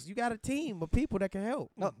host. You got a team of people that can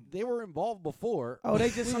help. No, they were involved before. Oh, they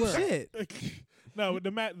just We some were. shit. No,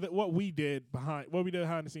 what we did behind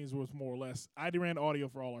the scenes was more or less I ran audio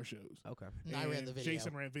for all our shows. Okay. And I ran and the video.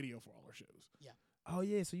 Jason ran video for all our shows. Oh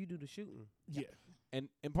yeah, so you do the shooting. Yeah. And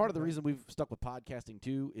part of the Okay. reason we've stuck with podcasting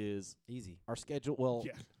too is Easy. our schedule. Well,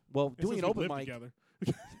 Yeah. well, And doing since an we open live mic, together.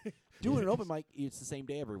 doing an open mic, it's the same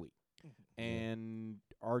day every week. And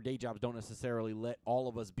our day jobs don't necessarily let all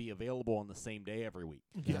of us be available on the same day every week.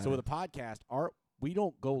 Yeah. So with a podcast, we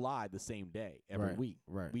don't go live the same day every week.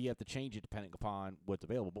 Right. We have to change it depending upon what's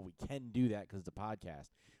available, but we can do that because it's a podcast.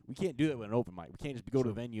 We can't do that with an open mic. We can't just go to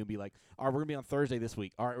the venue and be like, all right, we're going to be on Thursday this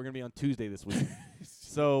week. All right, we're going to be on Tuesday this week.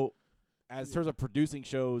 So as terms of producing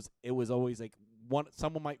shows, it was always like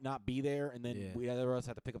someone might not be there, and then we other us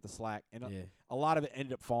had to pick up the slack. And a lot of it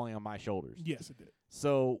ended up falling on my shoulders. Yes, it did.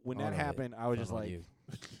 So when that happened, I was just like.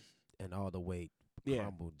 And all the weight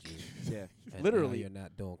crumbled you. Yeah. And Literally. now you're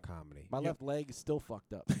not doing comedy. My left leg is still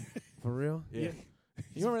fucked up. For real? Yeah.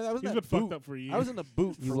 You remember that was He's in been that boot. fucked up for years. I was in the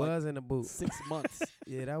boot You for like was in the boot. 6 months.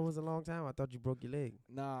 Yeah, that was a long time. I thought you broke your leg.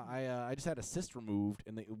 Nah, I just had a cyst removed,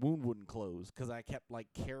 and the wound wouldn't close because I kept like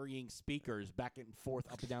carrying speakers back and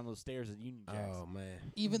forth up and down those stairs at Union Jacks. Oh, man.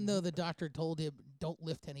 Even though the doctor told him, don't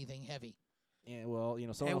lift anything heavy. Yeah, well,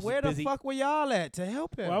 someone And else where was busy. the fuck were y'all at to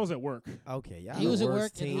help him? Well, I was at work. Okay, y'all He the was at worst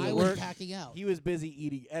work, team. and I was packing out. He was busy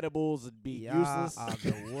eating edibles and being Y'all useless. are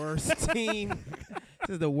the worst team. This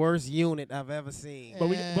is the worst unit I've ever seen. But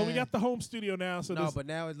we got the home studio now, so No, this, but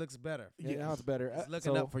now it looks better. Yeah, now it's better. It's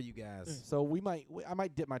looking up for you guys. So I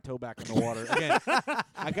might dip my toe back in the water again.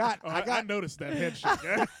 I noticed that head shake.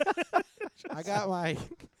 I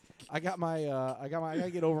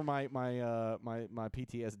gotta get over my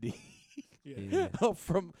PTSD. Yeah.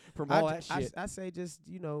 from all that shit. I say just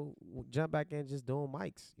jump back in, just doing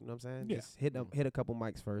mics. You know what I'm saying? Yeah. Just hit a couple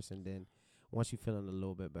mics first, and then once you're feeling a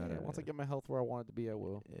little bit better. Yeah, once I get my health where I want it to be, I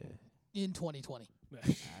will. Yeah. In 2020.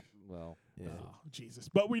 Well, Yeah. Oh, Jesus.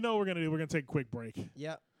 But we know what we're going to do. We're going to take a quick break.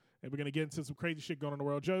 Yep. And we're going to get into some crazy shit going on in the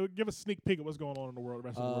world. Joe, give us a sneak peek of what's going on in the world, the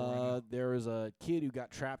rest of the world right now. There was a kid who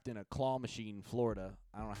got trapped in a claw machine in Florida.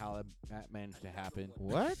 I don't know how that managed to happen.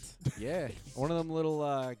 What? Yeah. One of them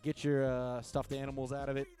little get your stuffed animals out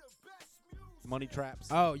of it. Money traps.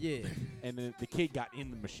 Oh, yeah. And the kid got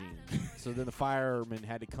in the machine. So then the fireman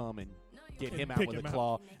had to come and get him out pick with him a out.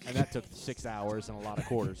 claw. And that took 6 hours and a lot of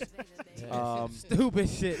quarters. Stupid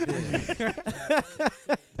shit. Dude.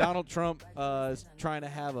 Donald Trump is trying to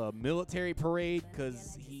have a military parade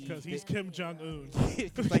because he's Kim Jong-un.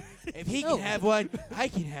 like, if he can have one, I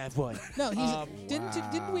can have one. No, he's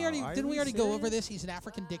didn't we Are already you go over serious? this? He's an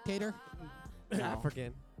African dictator.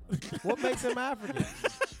 African. What makes him African?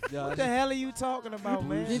 Yeah, What the hell are you talking about,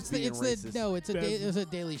 man? It's being racist. It was a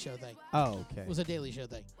Daily Show thing. Oh, okay. It was a Daily Show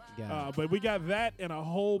thing. Got it. But we got that and a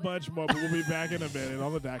whole bunch more. But we'll be back in a minute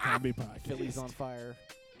on the .comedy podcast. Philly's on fire.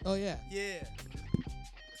 Oh yeah. Yeah.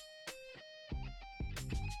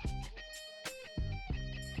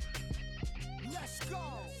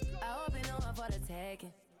 I hope you know I'm for the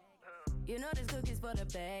tagging. You know this cookie's for the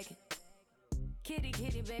bag. Kitty,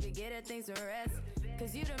 baby, get her things to rest.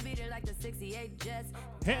 Cause you done beat it like the 68 Jets.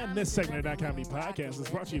 And this segment of .comedy podcast is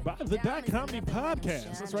brought to you by the .comedy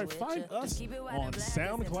podcast. That's right. Find us on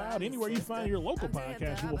SoundCloud. Anywhere you find your local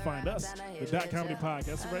podcast, you will find us. The .comedy podcast.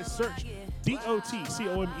 That's right. Search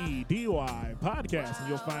DOTCOMEDY podcast, and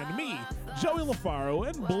you'll find me, Joey LaFaro,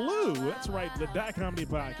 and Blue. That's right. The .comedy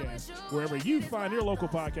podcast. Wherever you find your local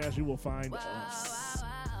podcast, you will find us.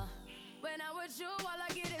 When I'm with you, all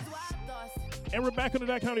I get is wild thoughts. And we're back on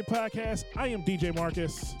the .comedy podcast. I am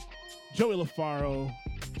DJMarcus, Joey LaFaro,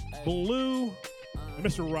 Blue, and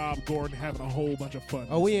Mr. Rob Gordon having a whole bunch of fun.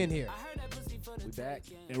 Oh, we in here. We back.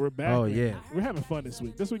 And we're back. Oh, man. yeah. We're having fun this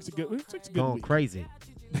week. This week's a good Going week. crazy.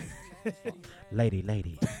 lady.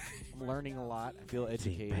 I'm learning a lot. I feel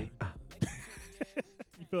educated.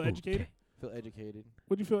 You feel educated? Feel educated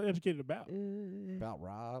What do you feel educated about? about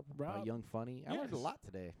Rob, about Young Funny. I learned a Yes. lot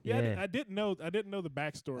today. Yeah, Yeah. I didn't know the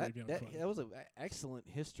backstory of Young Funny. That was an excellent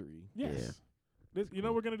history. Yes. Yeah. This, you know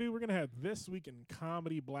what we're gonna do? We're gonna have This Week in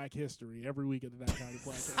Comedy Black History every week at the Comedy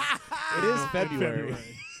podcast. It is In February.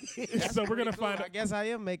 So we're gonna find I guess I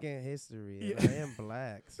am making history. And Yeah. I am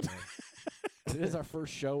black. So. It is our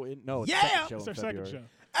first show in. No, it's Yeah! second show it's in our second February. show.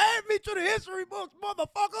 Add me to the history books,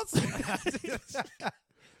 motherfuckers.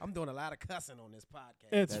 I'm doing a lot of cussing on this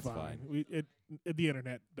podcast. It's That's fine. fine. The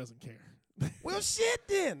internet doesn't care. Well, shit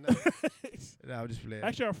then. No, I'm just playing.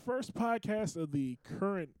 Actually, our first podcast of the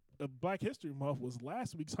current Black History Month was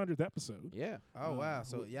last week's 100th episode. Yeah. Oh, wow.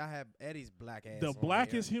 So y'all have Eddie's black ass. The on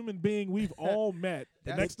blackest here. human being we've all met,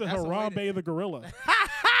 next to that's a way Harambe the gorilla.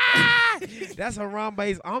 That's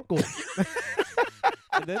Harambe's uncle.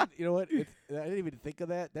 And then you know what? I didn't even think of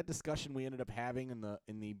that. That discussion we ended up having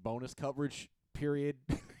in the bonus coverage period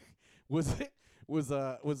was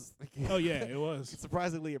Oh yeah, it was.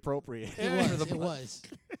 surprisingly appropriate. It was.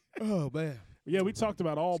 Oh, man. Yeah, we talked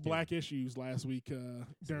about all black issues last week during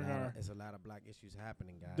There's a lot of black issues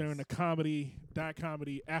happening, guys. the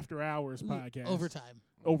comedy After Hours podcast. Overtime.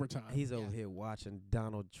 overtime. He's over here watching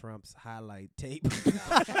Donald Trump's highlight tape. No,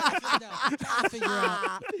 I'm trying to figure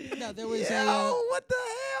out. No, there was what the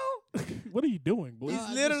hell? What are you doing, Blue? He's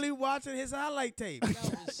literally watching his highlight tape.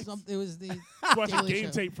 It was the Watching Daily game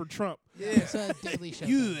Show. tape for Trump. It's a Daily Show.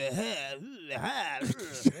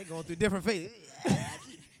 They going through different phases.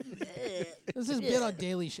 This has been on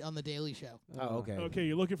the Daily Show. Oh, okay. Okay,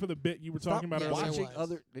 you're looking for the bit you were talking about Yes, earlier. I watching was.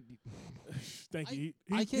 other. Thank you.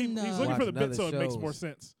 I can, He's looking for the Watch bit so it other makes more shows.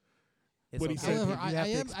 sense. It's What he okay. said. If you However, have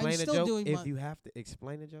to I'm explain a still joke, doing if my- you have to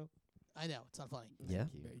explain a joke, I know it's not funny. yeah.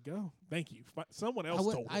 There you go. Thank you. Someone else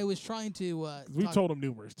told I him. was trying to. We've talk- told him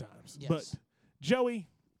numerous times. Yes. But Joey,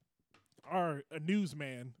 our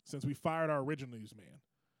newsman, since we fired our original newsman,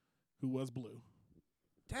 who was Blue.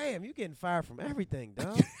 Damn, you getting fired from everything,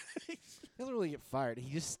 dog. He doesn't really get fired. He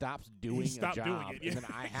just stops doing stopped a doing job, it, yeah. and then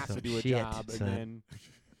I have Some to do a shit, job, son. and then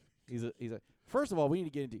he's a. First of all, we need to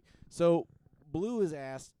get into. So Blue is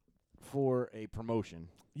asked for a promotion.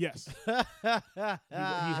 Yes. He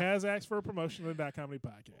has asked for a promotion on the Dot Comedy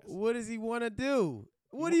Podcast. What does he want to do?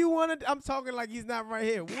 What do you want to? I'm talking like he's not right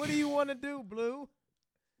here. What do you want to do, Blue?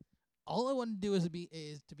 All I want to do is to be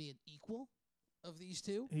an equal of these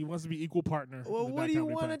two. He wants to be equal partner. Well, in the what Dot do you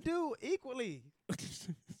Comedy want to Podcast. do equally?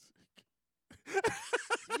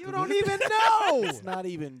 You don't even know. It's not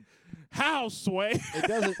even. How, Sway? It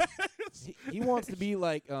doesn't. He wants to be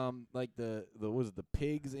like the was it the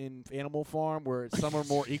pigs in Animal Farm, where some are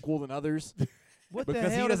more equal than others, What the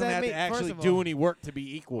because hell he does doesn't that have mean? to First actually of do all- any work to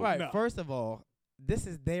be equal. Right. No. First of all, this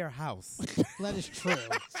is their house. That is true.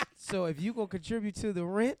 So if you gonna contribute to the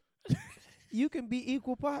rent, you can be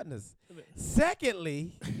equal partners.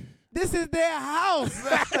 Secondly, this is their house.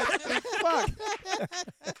 Fuck.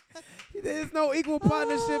 There's no equal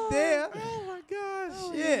partnership there. Oh my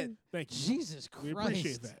gosh. Shit. Thank you. Jesus Christ. We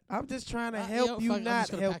appreciate that. I'm just trying to You help know, you, fuck it, I'm not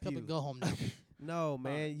just gonna help pack up you. and go home now. No,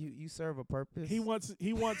 man, you serve a purpose. He wants it.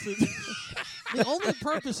 The only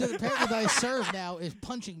purpose of the apparently that I serve now is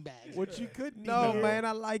punching bag. What you couldn't No, hear, man,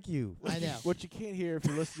 I like you. I know. What you can't hear if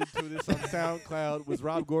you're listening to this on SoundCloud was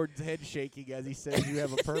Rob Gordon's head shaking as he said, "You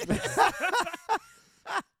have a purpose."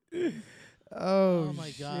 Oh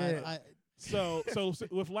my God. shit. So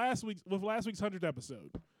with last week's 100th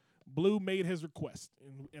episode, Blue made his request,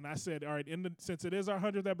 and I said, all right, since it is our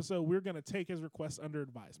 100th episode, we're going to take his request under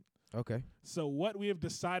advisement. Okay. So what we have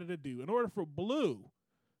decided to do, in order for Blue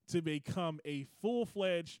to become a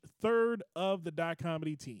full-fledged third of the Dot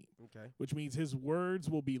Comedy team, Okay. which means his words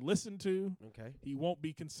will be listened to, Okay. he won't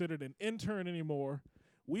be considered an intern anymore,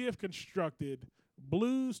 we have constructed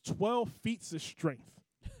Blue's 12 feats of strength.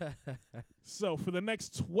 So for the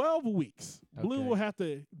next 12 weeks, Blue Okay.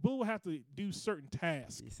 will have to do certain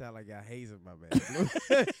tasks. You sound like I hazed my man.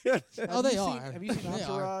 Oh, they you are. Have you seen They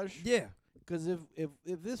are. Entourage? Yeah. Because if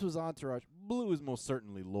this was Entourage, Blue is most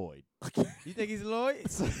certainly Lloyd. You think he's Lloyd? He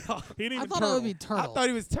didn't I even thought it would be Turtle. I thought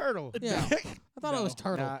he was Turtle. Yeah. I thought it was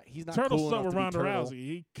Turtle. Nah, he's not Turtle cool stuck enough with to be Ronda Turtle. Rousey.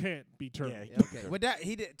 He can't be Turtle. Yeah, Okay.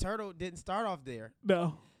 Well, Turtle didn't start off there.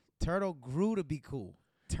 No. Turtle grew to be cool.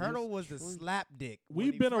 Turtle was the slap dick. when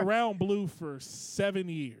We've he been first- around Blue for 7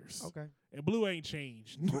 years. Okay. And Blue ain't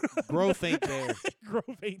changed. Growth ain't there.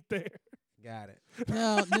 Growth ain't there. Got it.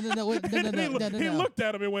 No, wait, no. He looked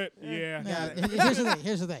at him and went, yeah, No,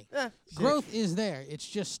 here's the thing. Growth is there. It's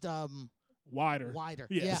just wider. wider.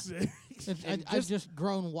 Yes. Yeah. I've just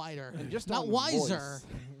grown wider. And just Not on wiser. voice.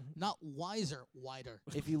 Not wiser, wider.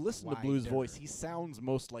 If you listen to Blue's Wider. voice, he sounds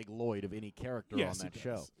most like Lloyd of any character Yes, on that he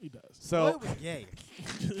show. does. He does. So Lloyd was gay.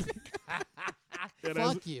 And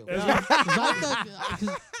Fuck you. as, 'Cause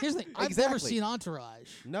here's the thing. I've never Exactly. seen Entourage.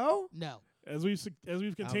 No? No. as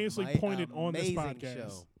we've continuously pointed on this Amazing podcast,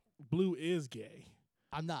 show. Blue is gay.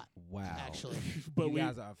 I'm not, Wow. actually. But you we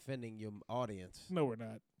guys are offending your audience, no, we're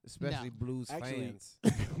not. especially No. blues Actually- fans.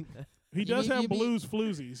 He does mean- have you mean- Blues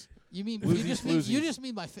floozies. You mean Floozies, you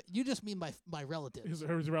just mean my relatives.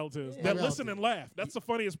 His relatives Yeah. that My listen and laugh. That's the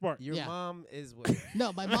funniest part. Your Yeah. mom is what?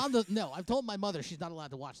 No, my mom does. No, I've told my mother she's not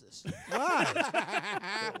allowed to watch this.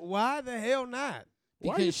 Why? Why the hell not?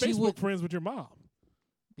 Why are you Because she Facebook would- friends with your mom?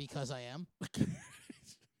 Because I am.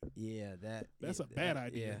 Yeah, That's yeah, a bad that-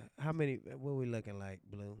 idea. Yeah. How many? What we looking like,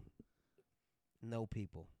 Blue? No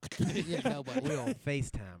people. Yeah, nobody. We're on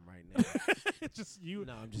FaceTime right now. It's just you.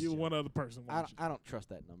 No, I'm just You joking. one other person. watching. I don't trust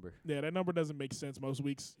that number. Yeah, that number doesn't make sense most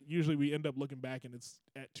weeks. Usually we end up looking back and it's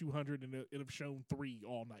at 200 and it'll have shown 3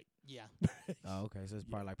 all night. Yeah, Oh, okay. So it's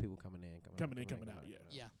probably like people coming in, Coming in, coming out, yeah.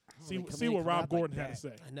 yeah. See what Rob Gordon had to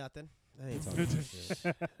say. Nothing. I ain't talking about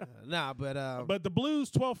shit. Nah, but But the Blues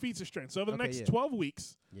 12 feats of strength. So over the Okay, next yeah. 12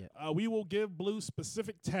 weeks, Yeah. we will give Blues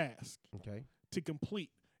specific tasks okay. to complete.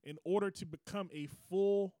 in order to become a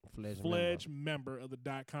full-fledged member of the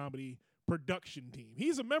Dot Comedy production team.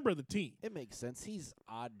 He's a member of the team. It makes sense. He's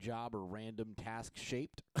odd job or random task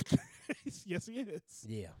shaped. Yes, he is.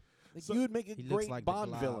 Yeah. Like So you would make a He great looks like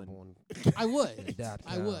Bond the villain. on I would. .com.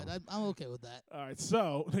 I would. I'm okay with that. All right,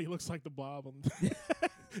 so he looks like the Bob.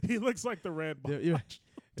 He looks like the red Bob.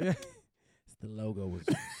 The logo was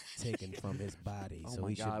taken from his body, Oh so my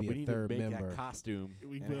he God, should be we a need third to make member. that costume.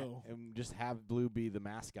 We and will. and just have Blue be the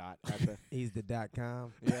mascot. At the, He's the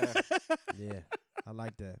 .com. yeah. Yeah, I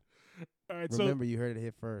like that. All right, Remember, you heard it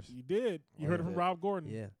here first. so you did. You Oh, heard it yeah. from Rob Gordon.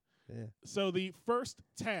 Yeah, yeah. So the first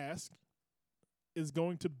task is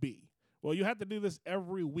going to be, well, you have to do this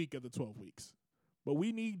every week of the 12 weeks, but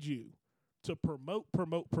we need you to promote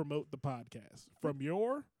the podcast from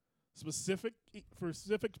your specific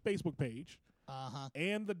Facebook page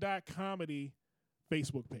and the Dot Comedy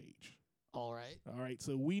Facebook page. All right. All right,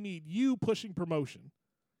 so we need you pushing promotion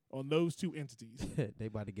on those two entities. They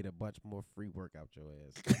about to get a bunch more free work out your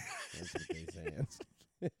ass. That's what they saying.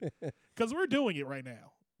 Because we're doing it right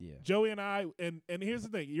now. Yeah. Joey and I, and here's the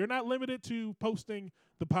thing. You're not limited to posting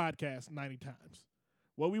the podcast 90 times.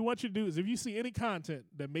 What we want you to do is if you see any content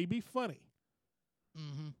that may be funny,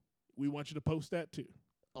 we want you to post that too.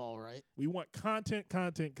 All right. We want content.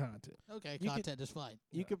 Okay, You content is fine.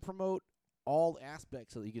 You can promote all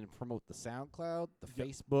aspects. So you can promote the SoundCloud, the Yep.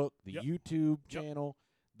 Facebook, the Yep. YouTube Yep. channel,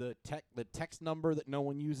 the text number that no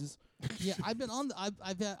one uses. Yeah, I've been on. I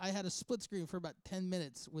had a split screen for about 10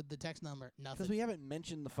 minutes with the text number. Nothing. Because we haven't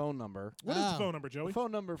mentioned the phone number. What is the Oh. phone number, Joey? The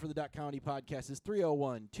phone number for the Dot Comedy Podcast is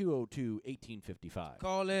 301-202-1855.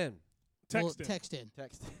 Call in. Text in. Text in.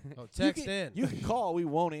 Text. Oh, text in. You can call. We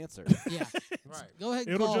won't answer. Yeah. Right. Go ahead.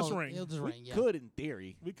 And It'll call. just ring. It'll just We ring. Yeah. could, in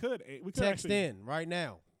theory. We could Text actually in right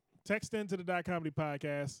now. text into the Dot Comedy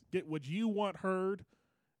Podcast. Get what you want heard.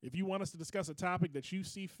 If you want us to discuss a topic that you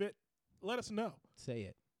see fit, let us know. Say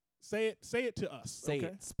it. Say it to us. Say okay?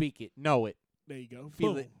 it. Speak it. Know it. There you go.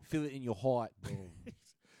 Feel Boom. it. Feel it in your heart. Boom.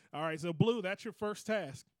 All right, so Blue, that's your first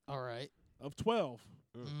task All right. of 12.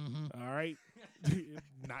 Mm-hmm. All right,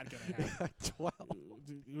 not gonna happen. 12.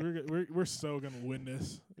 We're so gonna win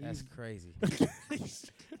this. That's crazy.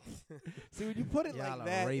 See, when you put it Y'all like are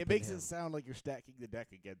that, it raping makes him. it sound like you're stacking the deck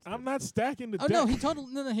against I'm him. not stacking the Oh deck. no, he totally.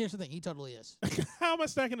 No. Here's the thing. He totally is. How am I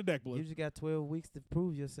stacking the deck, Blue? You just got 12 weeks to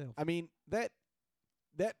prove yourself. I mean, that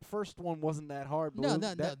first one wasn't that hard, Blue. No, no,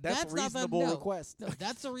 no. That's a That's not bad, reasonable no. request. No,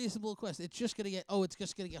 that's a reasonable request. It's just gonna get. Oh, it's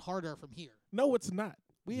just gonna get harder from here. No, it's not.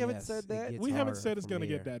 We haven't Yes, said it that. gets We haven't harder said it's from gonna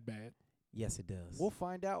get here. that bad. Yes, it does. We'll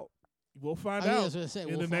find out. We'll find I mean, I out was gonna say, in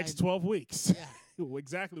we'll the next find- 12 weeks. Yeah.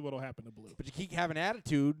 Exactly what'll happen to Blue. But you keep having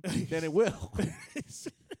attitude, then it will.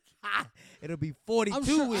 It'll be 42 I'm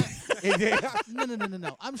sure. weeks.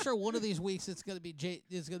 No. I'm sure one of these weeks it's gonna be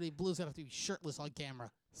Blue's gonna have to be shirtless on camera.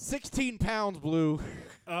 16 pounds, Blue.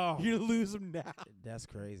 Oh, You lose them now. That's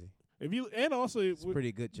crazy. if you and also It's a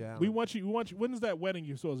pretty good job. we want you. When is that wedding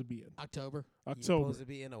you're supposed to be in? October. You're October. supposed to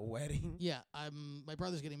be in a wedding. Yeah. My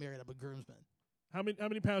brother's getting married. I'm a groomsman. How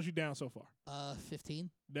many pounds you down so far? 15.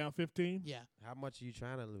 Down 15. Yeah. How much are you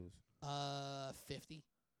trying to lose? 50.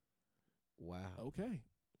 Wow. Okay.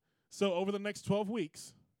 So over the next 12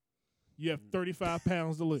 weeks, you have 35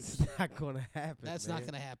 pounds to lose. It's not going to happen. That's man. not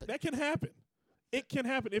gonna happen. That can happen. It can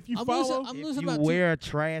happen if you I'm follow. losing- I'm If losing you about wear a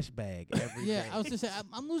trash bag every day. Yeah, I was gonna say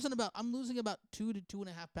I'm losing about 2 to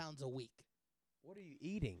 2.5 pounds a week. What are you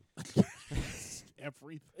eating?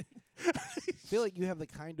 Everything. I feel like you have the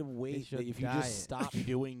kind of weight It's your that if you diet. just stop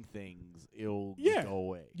doing things, it'll Yeah. just go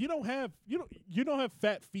away. You don't have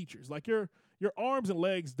fat features. Like your arms and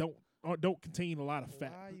legs don't contain a lot of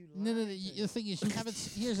fat. Why are you No. lying to The thing is, you haven't.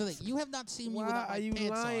 Here's the thing. You have not seen me Why without are my you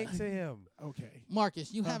pants lying on. to him? Okay.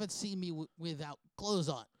 Marcus, you haven't seen me without clothes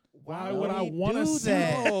on. Why would would I he want to do see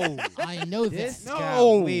that? that? I know This that. got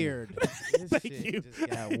No. weird. This Thank shit you. just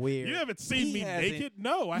got weird. You haven't seen He me hasn't. naked?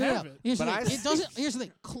 No, I No. haven't. Here's the But thing. I It doesn't. Here's the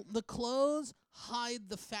thing. The clothes hide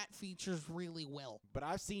the fat features really well. But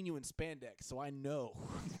I've seen you in spandex, so I know.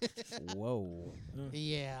 Whoa.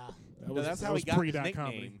 Yeah. that's that how was he got his pre-dot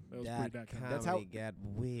comedy. nickname. That was That pre-dot comedy. comedy That's how- got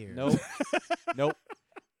weird. Nope. Nope.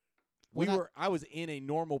 When I was in a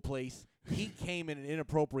normal place. He came in an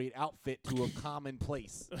inappropriate outfit to a common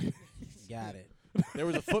place. Got it. There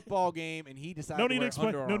was a football game, and he decided No to need to wear explain.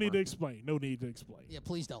 Under No need to Armour. explain. No need to explain. Yeah.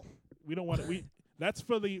 Please don't. We don't want it. That's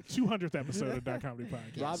for the 200th episode of Dot Comedy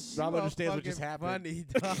Podcast. Rob, Yes. Rob You understands are what just fucking happened.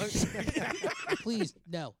 Funny, dog. Please.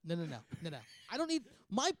 No. I don't need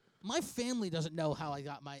my family doesn't know how I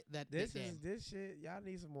got that This nickname. is this shit. Y'all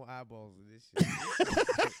need some more eyeballs in this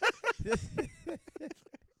shit.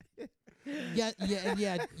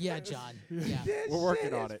 Yeah, John. Yeah. This We're working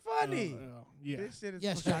shit on is it. funny. Yeah. This shit is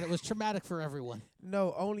Yes, funny. John. It was traumatic for everyone.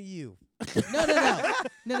 No, only you.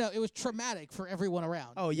 No. It was traumatic for everyone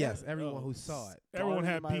around. Oh, yes. Everyone who saw it. Everyone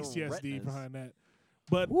Guarding had my PTSD retinas. behind that.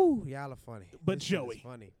 But Woo, y'all are funny. But This shit is Joey.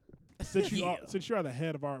 funny. since you are the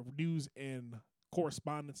head of our news and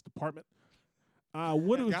correspondence department,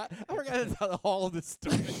 what do I forgot to tell all of this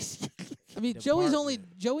story. I mean,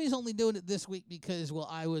 Department. Joey's only doing it this week because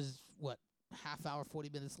I was half hour, 40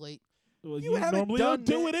 minutes late. well, You you haven't normally done don't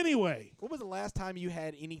do that. it anyway? What was the last time you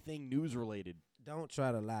had anything news related? Don't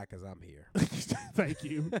try to lie because I'm here. Thank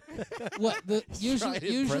you. What the He's trying to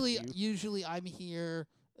impress you. usually I'm here.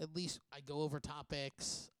 At least I go over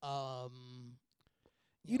topics.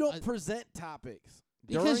 You don't present topics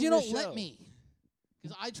because during you the don't let show. me.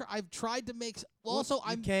 Because I've tried to make. Well, Also, you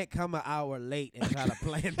I'm. can't come an hour late and try to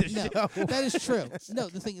plan the No, show. that is true. No,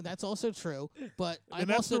 the thing that's also true. But And I'm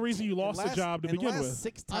that's also the reason you lost the Last- job to and begin last with.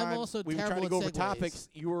 6 I'm times also we were trying to terrible go at over segues. topics.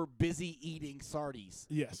 You were busy eating sardies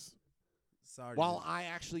Yes. Sorry. while I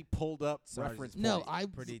actually pulled up Sardies reference is No, points. I.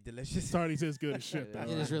 pretty delicious. Sardi's is good as shit. Yeah,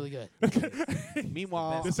 though. It is really good.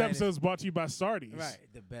 Meanwhile, This Spanish. episode is brought to you by Sardi's. Right,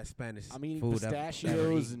 the best Spanish I'm eating food I've ever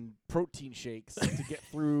pistachios eaten. and protein shakes to get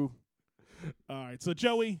through. All right. So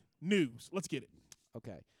Joey, news. Let's get it.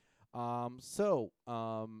 Okay. I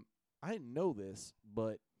didn't know this,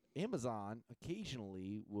 but Amazon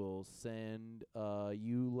occasionally will send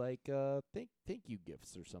you like thank you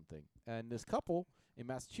gifts or something. And this couple in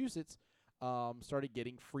Massachusetts started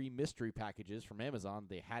getting free mystery packages from Amazon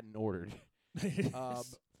they hadn't ordered.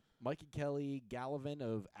 Mike and Kelly Gallivan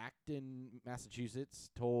of Acton,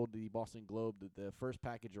 Massachusetts, told the Boston Globe that the first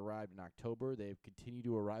package arrived in October. They've continued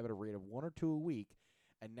to arrive at a rate of 1 or 2 a week,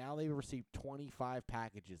 and now they've received 25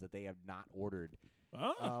 packages that they have not ordered.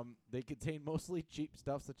 Oh. They contain mostly cheap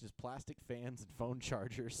stuff such as plastic fans and phone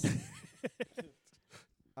chargers.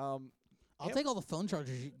 I'll take all the phone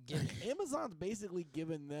chargers you give me. Amazon's basically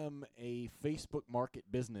given them a Facebook Market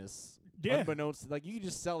business. Yeah. Unbeknownst, like you can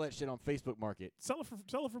just sell that shit on Facebook Market. Sell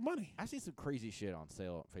it for money. I've seen some crazy shit on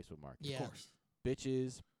sale on Facebook Market. Yeah. Of course.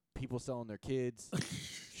 Bitches, people selling their kids,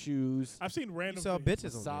 shoes, I've seen You random saw things.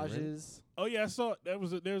 bitches on there, right? massages. Oh yeah, I saw. There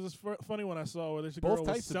was this funny one I saw where there's a Both girl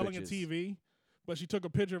was types of selling a bitches. TV, but she took a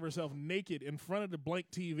picture of herself naked in front of the blank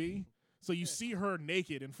TV, so you see her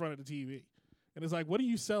naked in front of the TV. And it's like, what are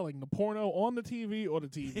you selling? The porno on the TV or the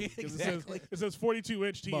TV? 'Cause Exactly. it says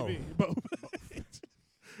 42-inch TV. Both.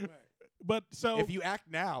 But so If you act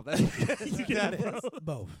now, that's Yeah, that bro. is.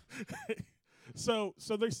 Both. so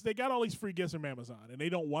they got all these free gifts from Amazon, and they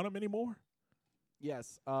don't want them anymore.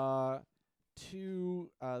 Yes. They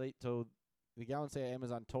told the gallon say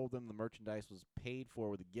Amazon told them the merchandise was paid for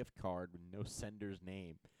with a gift card with no sender's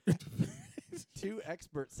name. 2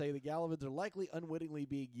 experts say the Gallavins are likely unwittingly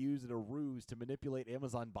being used in a ruse to manipulate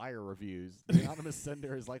Amazon buyer reviews. The anonymous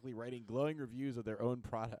sender is likely writing glowing reviews of their own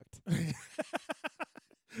product.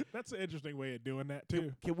 That's an interesting way of doing that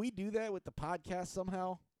too. Can we do that with the podcast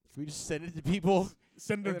somehow? Can we just send it to people?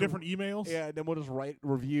 Send them and then- different emails. Yeah, and then we'll just write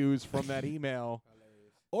reviews from that email.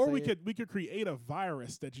 Or Say we it. could create a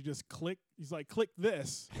virus that you just click. He's like, click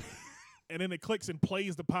this, and then it clicks and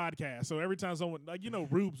plays the podcast. So every time someone, like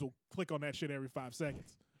Rubes will click on that shit every 5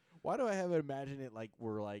 seconds. Why do I have it imagine it like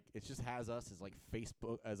we're like it just has us as like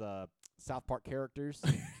Facebook as South Park characters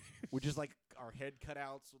with just like our head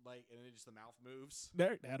cutouts with like and then just the mouth moves.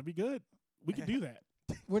 That'd be good. We could do that.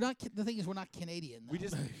 We're not. The thing is, we're not Canadian. We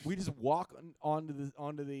though. just walk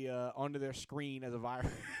onto their screen as a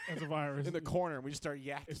virus As a virus, in the corner and we just start and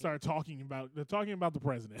yakking. start talking about the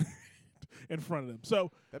president in front of them.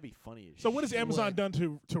 So That'd be funny as what has shit. Amazon would.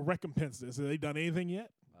 done to recompense this? Have they done anything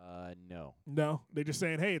yet? No. No, they're just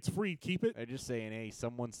saying, hey, it's free, keep it. They're just saying, hey,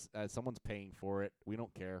 someone's paying for it. We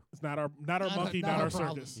don't care. It's not our Not monkey, our not our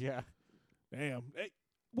problem. circus. Yeah. Damn. Hey,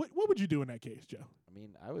 what would you do in that case, Joe? I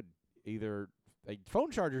mean, I would either like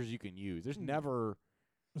phone chargers you can use. There's never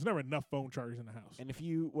There's never enough phone chargers in the house. and if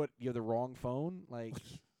you have the wrong phone, like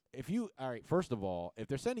if you all right, first of all, if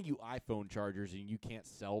they're sending you iPhone chargers and you can't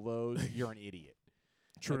sell those, you're an idiot.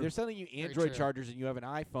 True. If they're sending you Very Android true. chargers and you have an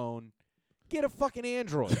iPhone, get a fucking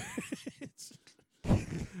Android.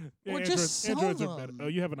 Or just sell Androids are better. them. Oh,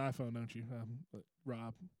 you have an iPhone, don't you,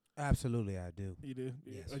 Rob? Absolutely, I do. You do.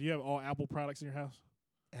 Yes. You have all Apple products in your house.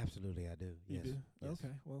 Absolutely, I do. You Yes. do. Yes.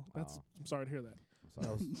 Okay. Well, that's. Wow. I'm sorry to hear that.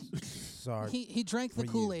 No, sorry. He drank the for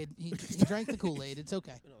you. Kool-Aid. He drank the Kool-Aid. It's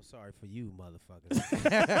okay. Sorry for you,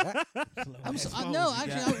 motherfuckers. I'm As so, long no, as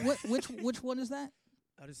you actually, got- which one is that?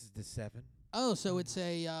 Oh, this is the 7. Oh, so it's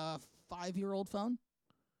a 5-year-old phone.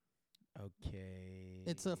 Okay.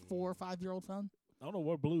 It's a 4 or 5-year-old phone. I don't know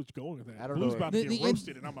where Blue's going with that. I don't Blue's know. about to The get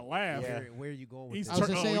roasted, and I'm going to laugh. Yeah. Where are you going with He's this? I was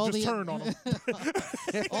turn- gonna say he all just the turned on him.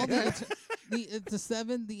 all the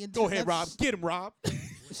 7 the Go ahead, Rob. that's- Get him, Rob.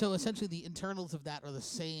 So essentially, the internals of that are the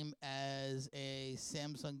same as a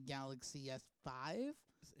Samsung Galaxy S5,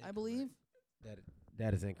 I believe.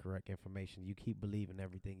 That is incorrect information. You keep believing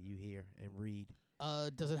everything you hear and read.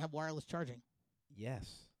 Does it have wireless charging?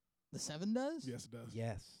 Yes. The 7 does? Yes, it does.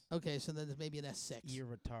 Yes. Okay, so then it's maybe an S6. You're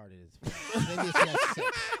retarded as fuck. Maybe it's an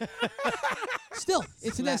S6. Still,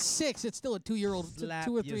 it's an Slap- S6. It's still a 2-year-old, Slap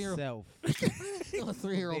 2 or 3-year-old, yourself. still a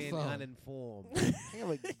 3-year-old Being phone. uninformed. I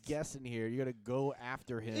have a guess in here. You're gonna go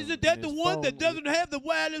after him. Isn't that and the his one that phone- doesn't have the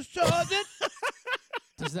wireless charging?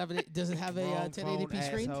 Does it have a Wrong 1080p phone,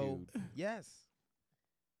 screen? asshole. Yes.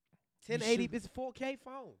 1080 is 4K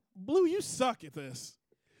phone. Blue, you suck at this.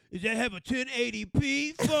 Does that have a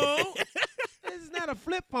 1080p phone? This is not a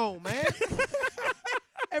flip phone, man.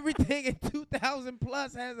 Everything in 2000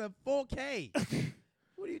 plus has a 4K.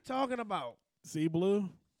 What are you talking about? See, Blue?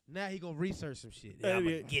 Now he gonna research some shit. Yeah, I'ma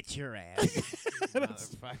yeah. get your ass,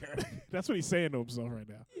 motherfucker. That's what he's saying to himself right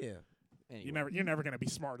now. Yeah, Anyway. You're never going to be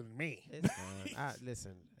smarter than me. it's fine.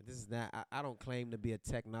 Listen, this is not. I don't claim to be a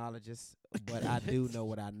technologist, but I do know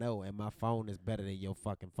what I know, and my phone is better than your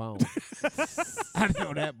fucking phone. I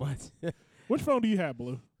know that much. Which phone do you have,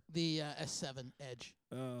 Blue? The S7 Edge.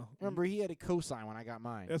 Remember, he had a cosign when I got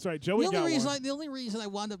mine. That's right. Joey got one. The only reason I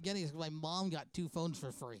wound up getting it is because my mom got 2 phones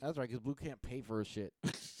for free. That's right, because Blue can't pay for his shit.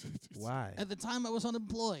 Why? At the time, I was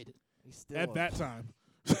unemployed. He's still At that time.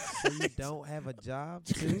 So you don't have a job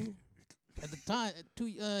too? At the time,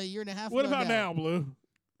 year and a half What ago about now, Blue?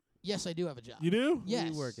 Yes, I do have a job. You do? Yes.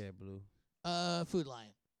 Where you work at, Blue? Food Lion.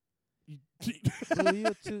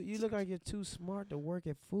 Blue, you look like you're too smart to work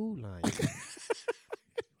at Food Lion. What the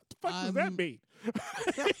fuck does that mean?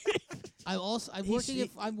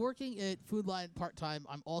 I'm working at Food Lion part time.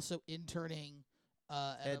 I'm also interning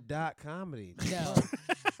At Dot Comedy.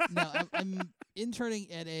 No, I'm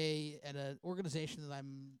interning at an organization that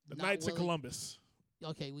I'm The not Knights of willing- Columbus.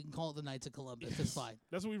 Okay, we can call it the Knights of Columbus. That's fine.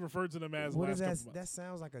 That's what we referred to them as What last is that? couple That months.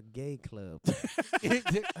 sounds like a gay club.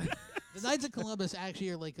 The Knights of Columbus actually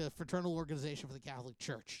are like a fraternal organization for the Catholic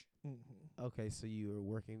Church. Okay, so you are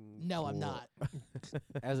working. No, I'm for- not.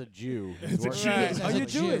 As a Jew. As he's a working- Jew. Yes, Oh, as a you're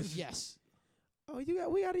Jew, Jewish? Yes. Oh,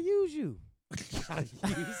 we gotta use you.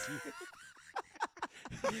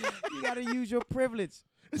 You gotta use your privilege.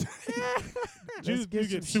 Jews do get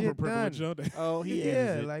get some super shit privileged, done. don't they? Oh, he Yeah,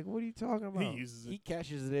 uses it. like what are you talking about? He uses He it.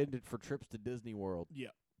 cashes it in for trips to Disney World. Yeah.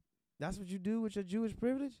 That's what you do with your Jewish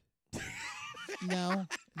privilege. No.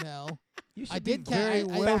 You should I be did ca- very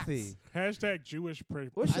I- wealthy. Hashtag Jewish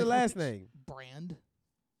privilege. What's your last name? Brand.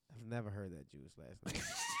 I've never heard that Jewish last name.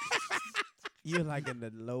 You're like in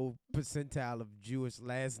the low percentile of Jewish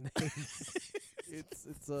last names.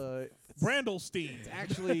 It's Brandelstein.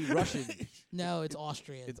 actually Russian. No, it's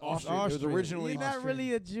Austrian. It's Austrian. It was Austrian. originally You're not Austrian.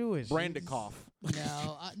 really a Jewish. You just- Brandikoff.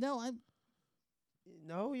 No,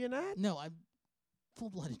 No, you're not. no, I'm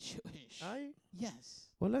full-blooded Jewish. Are you? Yes.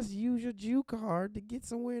 Well, let's use your Jew card to get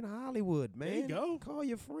somewhere in Hollywood, man. There you go. Call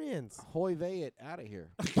your friends. Hoy vey it out of here.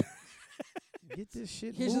 Get this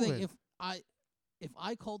shit Here's moving. the thing: if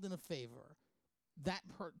I called in a favor, that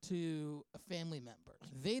part to a family member,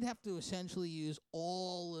 they'd have to essentially use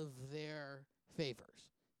all of their favors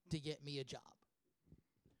to get me a job.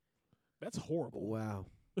 That's horrible. Wow.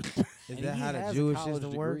 Is And that he how the has a Jewish college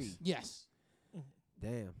system degree. works? Yes.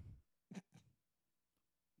 Damn.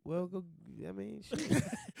 Well, go. I mean, shit.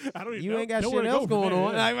 I don't even You know. ain't got nowhere shit to go else from going there,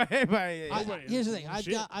 on. yeah. Like, Here's the thing: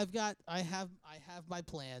 Shit. I have my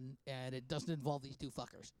plan, and it doesn't involve these 2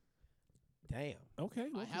 fuckers. damn. Okay.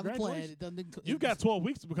 Well, I have a plan. congratulations. It doesn't. You've got 12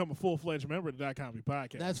 weeks to become a full-fledged member of the Dot Comedy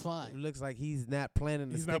Podcast. That's It fine. looks like he's not planning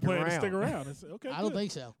to He's stick not planning around. to stick around. It's, okay, I don't good.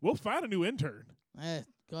 think so. We'll find a new intern.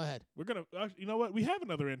 Go ahead. We're gonna. You know what? We have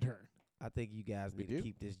another intern. I think you guys We need to do?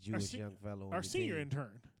 keep this Jewish se- young fellow on Our your senior team.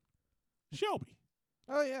 intern, Shelby.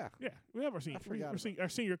 Oh yeah. Yeah, we have our senior. forgot Our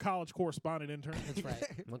senior college correspondent intern. That's right.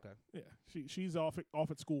 Okay. Yeah, she's off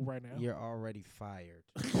at school right now. You're already fired.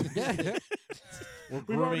 We're We've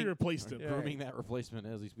already grooming, replaced him. grooming that replacement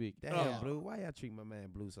as we speak. Damn, Oh. Blue. Why y'all treat my man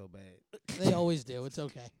Blue so bad? They always do. It's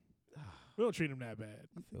okay. We don't treat him that bad.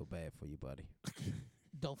 I feel bad for you, buddy.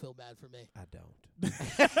 Don't feel bad for me. I don't.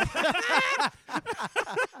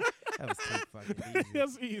 That was too fucking easy.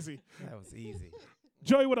 That's easy. That was easy.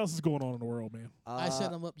 Joey, what else is going on in the world, man? I set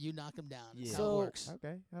them up. You knock them down. That's Yeah. how it So- works.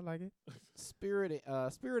 Okay, I like it. Spirit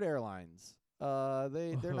Airlines.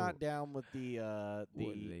 They're not down with the What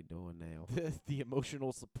are they doing now? the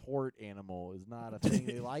emotional support animal is not a thing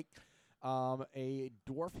they like. A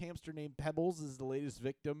dwarf hamster named Pebbles is the latest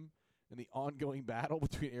victim. and the ongoing battle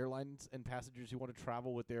between airlines and passengers who want to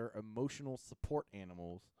travel with their emotional support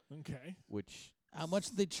animals. Okay. Which How much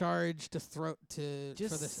do they charge to throw to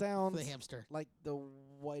just for the sounds hamster? like the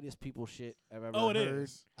whitest people shit I've ever Oh, it heard.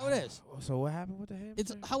 is. Oh, it is. So what happened with the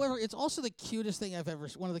hamster? It's however, it's also the cutest thing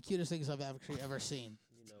one of the cutest things I've actually ever seen.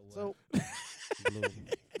 You know So Blue,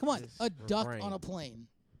 Come on, Just a duck refrain. on a plane.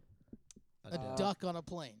 A duck. duck on a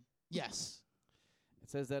plane. Yes. it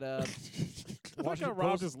says that I like how Washington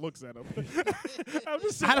Rob Post- just looks at him. I'm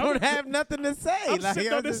just I don't I'm, have nothing to say. I'm like,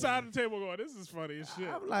 sitting I'm on this just- side of the table going, this is funny as shit.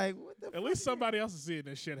 I'm like, what the At least somebody else is seeing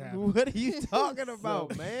this shit happen. What are you talking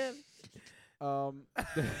about, man?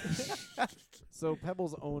 So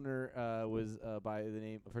Pebble's owner was by the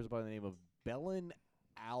name of Belen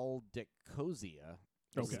Aldecosia.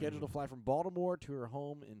 Was Okay. scheduled to fly from Baltimore to her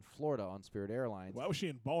home in Florida on Spirit Airlines. Why was she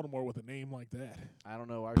in Baltimore with a name like that? I don't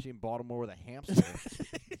know. Why was she in Baltimore with a hamster?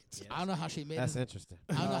 I don't know how she made That's it. interesting.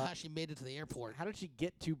 I don't know how she made it to the airport. How did she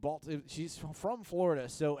get to Baltimore? She's from Florida,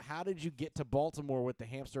 so how did you get to Baltimore with the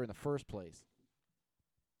hamster in the first place?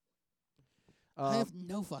 I have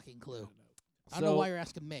no fucking clue. I don't so- know why you're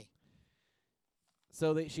asking me.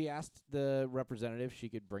 So she asked the representative if she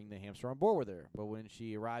could bring the hamster on board with her, but when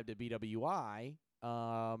she arrived at BWI,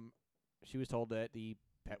 she was told that the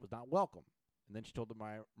pet was not welcome. And then she told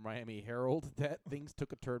the Miami Herald that things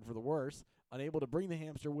took a turn for the worse. Unable to bring the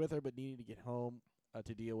hamster with her, but needing to get home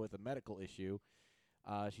to deal with a medical issue.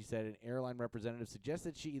 She said an airline representative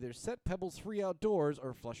suggested she either set Pebbles free outdoors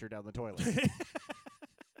or flush her down the toilet.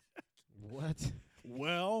 What?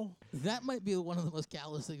 Well, That might be one of the most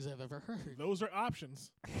callous things I've ever heard. those are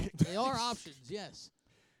options. They are options, yes.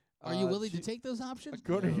 Are you willing to she- take those options?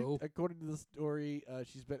 According, No. according to the story,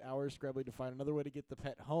 she spent hours scrambling to find another way to get the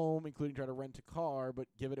pet home, including trying to rent a car. But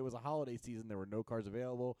given it was a holiday season, there were no cars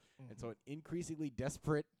available. And so an increasingly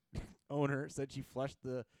desperate owner said she flushed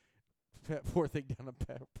the poor thing down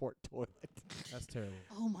a airport toilet. That's terrible.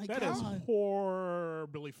 Oh my That god. is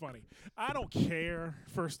horribly funny. I don't care,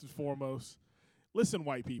 first and foremost. Listen,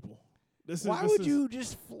 white people. Why would you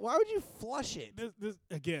flush it?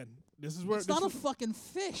 This is where It's not a fucking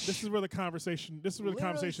fish. This is where the conversation. This is where the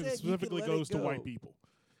Literally conversation said you can specifically let it goes to white go. people.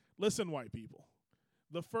 Listen, white people.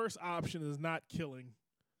 The first option is not killing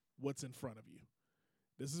what's in front of you.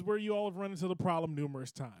 This is where you all have run into the problem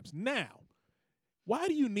numerous times. Now, why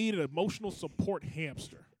do you need an emotional support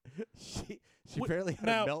hamster? She What- apparently had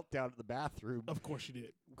now- a meltdown in the bathroom Of course you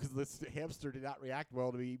did. because the hamster did not react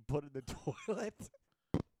well to being put in the toilet.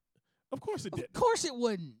 Of course it did. Of course it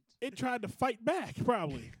wouldn't. It tried to fight back,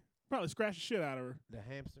 probably. Probably scratched the shit out of her. The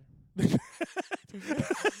hamster?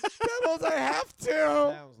 Pebbles, I have to.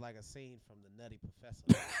 Sounds like a scene from The Nutty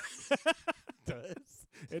Professor. Does.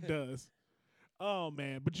 It does. Oh,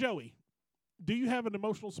 man. But, Joey, do you have an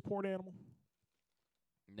emotional support animal?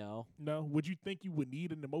 No. No? Would you think you would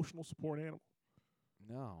need an emotional support animal?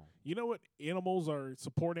 No. You know what animals are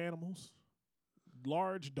support animals?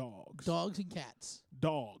 Large dogs. Dogs and cats.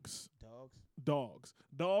 Dogs. Dogs? Dogs.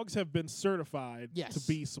 Dogs have been certified Yes. to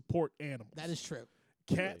be support animals. That is true.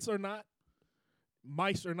 Cats are not.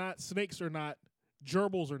 Mice are not. Snakes are not.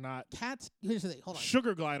 Gerbils are not. Cats. Here's the thing. Hold on.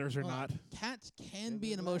 Sugar gliders are Hold on. not. Cats can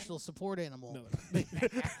be an emotional support animal. No, they're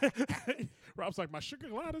not. Rob's like, my sugar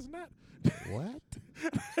glider's not. What?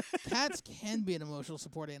 Cats can be an emotional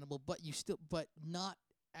support animal, but not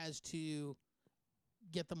as to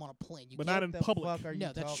get them on a plane. You But can't- not in public.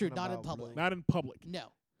 No, that's true, not in public. Not in public. No.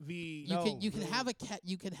 The You can have a cat.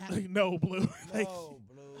 You can have no blue. No,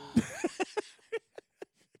 Blue.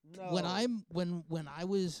 No.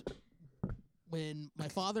 when my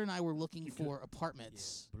father and I were looking for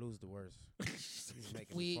apartments. Yeah, Blue's the worst. He's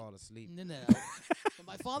making We- me fall asleep. No. When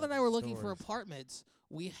my father and I were looking for Stories. apartments,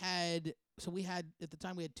 we had at the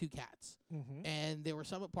time we had 2 cats, Mhm. and there were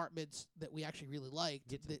some apartments that we actually really liked.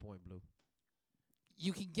 Get to the that point, Blue.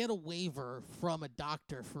 you can get a waiver from a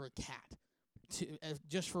doctor for a cat,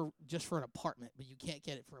 just for an apartment, but you can't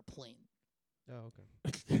get it for a plane. Oh,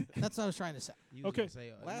 okay. That's what I was trying to say. You was Okay. gonna say,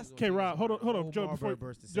 you was gonna Okay, take Rob. us Hold on on, a whole Joe. Barbara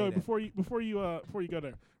burst to say Joe, that. before you go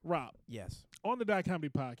there, Rob. Yes. On the Die Comedy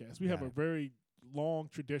Podcast, we have Got a it. very long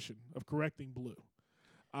tradition of correcting Blue.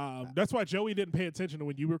 That's why Joey didn't pay attention to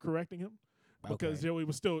when you were correcting him, because Okay. Joey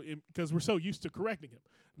was still because we're so used to correcting him.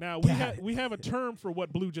 Now Got it. we have a term for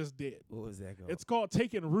what Blue just did. What was that called? It's called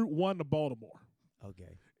taking Route 1 to Baltimore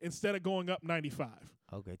Okay. instead of going up 95.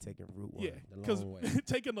 Okay, taking Route 1. Yeah, The because long way.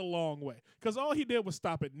 taking the long way. Because all he did was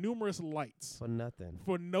stop at numerous lights For nothing.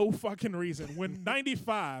 for no fucking reason. When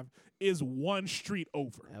 95 is one street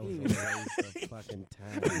over. That was a waste of fucking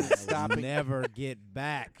time. Stopping. Never get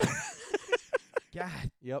back.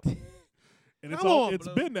 God. Yep. And Come on, it's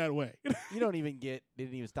Blue. been that way. You didn't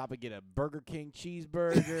even stop and get a Burger King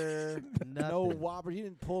cheeseburger. No Nothing. Whopper. You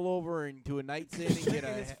didn't pull over into a Night's Inn and get Look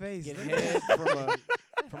at his face. get Look at head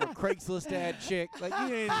from a Craigslist ad chick. Like you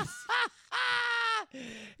didn't.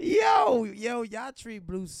 Yo, y'all treat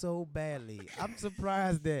Blue so badly. I'm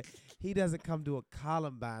surprised that he doesn't come to a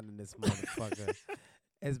Columbine in this motherfucker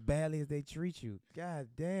as badly as they treat you. God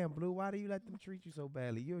damn, Blue, why do you let them treat you so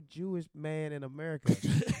badly? You're a Jewish man in America.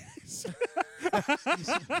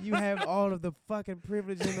 You have all of the fucking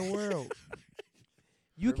privilege in the world.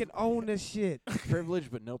 You can own this shit. Privilege,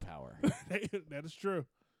 but no power. That is true.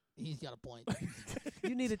 He's got a point.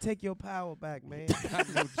 You need to take your power back, man.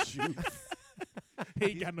 Got no juice. He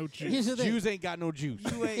ain't got no juice. Here's the thing. Jews ain't got no juice.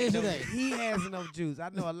 You ain't Here's the no, thing. he has enough juice. I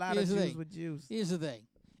know a lot Here's of the Jews thing. with juice. Here's the thing.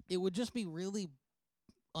 It would just be really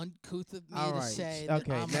uncouth of me All to right. say Okay,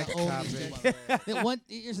 that I'm next gonna own topic. these two motherfuckers.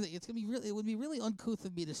 Here's the thing. It's gonna be really. It would be really uncouth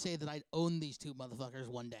of me to say that I'd own these two motherfuckers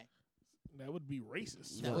one day. That would be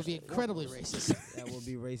racist. That would be incredibly racist. That would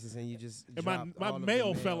be racist, and you just And my dropped all of the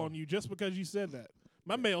mail fell mail. on you just because you said that.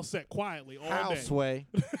 My mail sat quietly all How, day. Sway?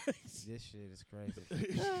 This shit is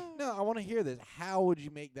crazy. No, I want to hear this. How would you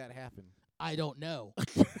make that happen? I don't know.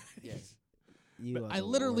 Yes. You are I the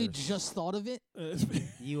literally worst. just thought of it.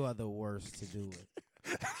 You are the worst to do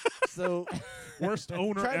it. So Worst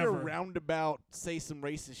owner try to ever. roundabout say some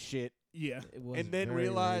racist shit, Yeah. It was and then very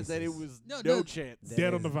realize that it racist. was No, no no. chance. That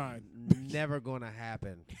Dead on is the vine. Never gonna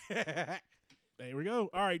happen. There we go.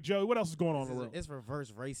 All right, Joe, what else is going on in the world? It's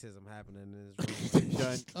reverse racism happening in this room.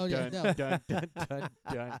 Dun, Oh, yeah, dun, no. dun, dun, dun,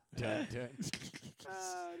 dun, dun, dun.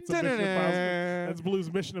 It's a Mission Impossible. That's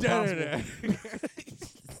Blue's Mission Impossible.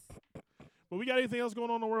 But we got anything else going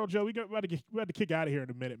on in the world, Joe? We about to kick out of here in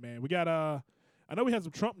a minute, man. We got I know we had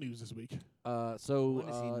some Trump news this week. So When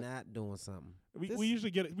is he not doing something? We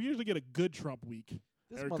usually get a good Trump week.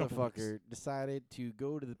 this every couple motherfucker decided to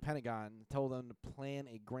go to the Pentagon and tell them to plan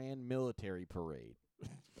a grand military parade.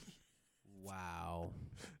 Wow.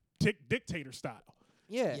 Dictator style.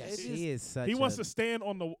 Yeah, Yes. He is such. He wants a, to stand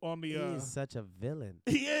on the He is such a villain.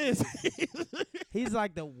 He is. He's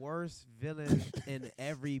like the worst villain in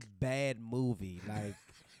every bad movie. Like,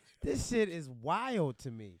 this shit is wild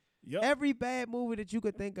to me. Yep. Every bad movie that you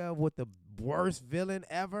could think of with the worst villain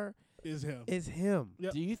ever Is him. is him.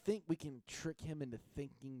 Yep. Do you think we can trick him into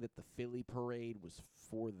thinking that the Philly parade was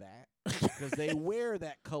for that? Because they wear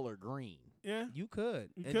that color green. Yeah. You could.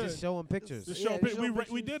 You and could. just show him pictures. Just Yeah, show just show we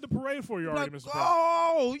pictures. did the parade for you already, Like, Mr. President.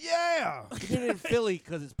 oh, yeah. We did it in Philly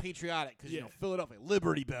because it's patriotic. Because Yeah. Philadelphia,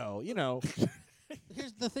 Liberty Bell. You know,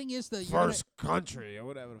 Here's the thing: is that First country or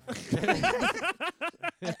whatever.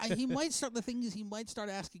 The fuck. he might start. The thing is, he might start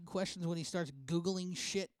asking questions when he starts Googling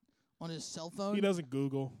shit on his cell phone. He doesn't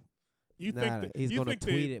Google. You Nah, think that he's you gonna think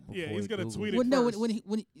tweet that- it Yeah, before he's he gonna Googles tweet it. it Well, no, first. when he's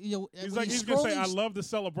He's when like he's he's gonna say, "I scrolling- love the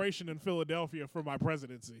celebration in Philadelphia for my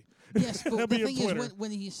presidency." Yes, but That'll the be on thing is, Twitter.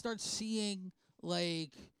 when he starts seeing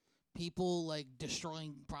like people like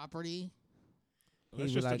destroying property. That's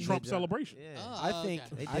He just was a like, Trump good job. celebration. Yeah. Oh, I think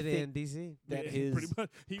okay. They I did it think in D.C. that Yeah, his pretty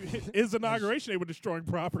much. His inauguration, they were destroying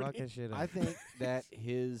property. Fucking shit up. I think that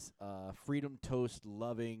his freedom toast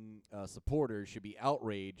loving supporters should be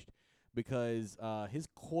outraged because his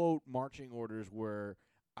quote marching orders were,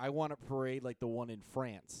 "I want a parade like the one in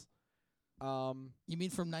France." You mean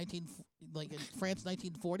from in France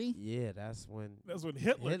 1940? Yeah, that's when. That's when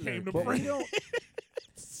Hitler came to But we France.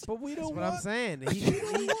 But we That's don't what I'm want. saying.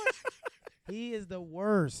 He is the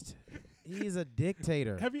worst. He is a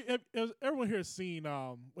dictator. Has everyone here seen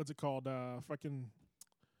what's it called? Fucking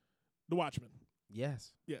The Watchmen.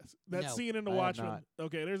 Yes. Yes, that No. scene in The I have Watchmen. not.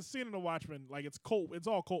 Okay, there's a scene in The Watchmen. Like it's cold. It's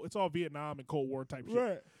all cold. It's all Vietnam and Cold War type shit.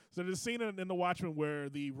 Right. So there's a scene in The Watchmen where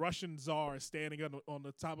the Russian Tsar is standing on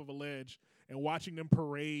the top of a ledge and watching them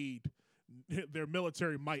parade their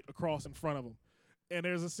military might across in front of him. And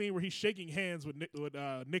there's a scene where he's shaking hands with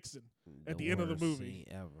Nixon at the end of the worst movie. scene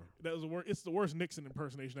ever. That was it's the worst Nixon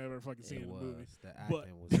impersonation I've ever fucking seen It in a was. movie. The But-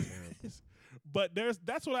 acting was terrible. But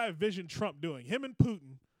that's what I envision Trump doing. Him and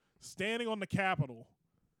Putin standing on the Capitol,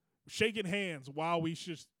 shaking hands while we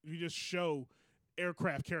just show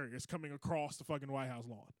aircraft carriers coming across the fucking White House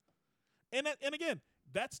lawn. And again,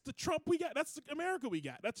 that's the Trump we got. That's the America we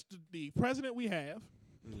got. That's the president we have.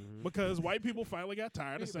 Mhm. Because white people finally got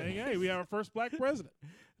tired of saying, "Hey, we have our first black president."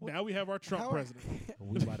 Now we have our Trump How- president.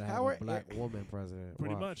 We about to have How a are- black woman president.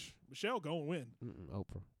 Pretty Watch. much. Michelle go and win.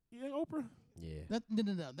 Oprah. Yeah, Oprah. Yeah.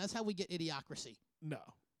 No. That's how we get idiocracy. No.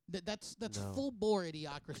 That's No. full bore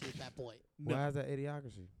idiocracy at that point. No. Why is that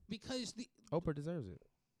idiocracy? Because Oprah deserves it.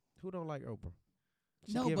 Who don't like Oprah?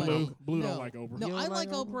 She nobody. give Blue don't no. like Oprah. No, You I don't like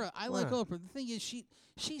like Oprah. Oprah? I like Why? Oprah. The thing is,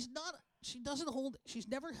 she's not She doesn't hold. She's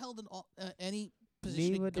never held any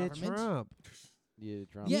position Neither in did government. Trump. Yeah,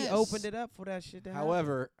 Trump. Yes. He opened it up for that shit to happen.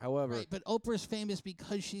 However, Right, but Oprah's famous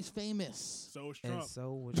because she's famous. So is Trump. And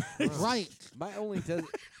so was Trump. Right. my only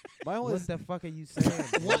my only What the fuck are you saying?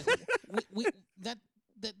 What?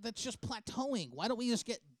 That's just plateauing. Why don't we just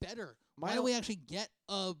get better? Why don't we actually get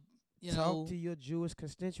a Talk to your Jewish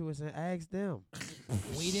constituents and ask them.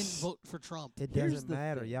 We didn't vote for Trump. It Here's doesn't the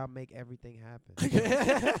matter. thing. Y'all make everything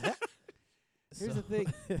happen. Here's the thing.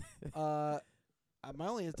 My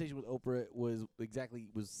only hesitation with Oprah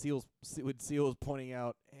was Seals pointing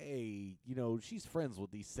out, hey, she's friends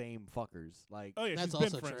with these same fuckers. Like, Oh yeah, That's she's been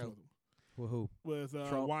also friends true. with With them. who? With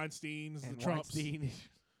Trump Weinstein's, the and Trumps. Weinstein.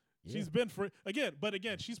 She's been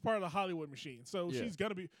again, she's part of the Hollywood machine. So Yeah. she's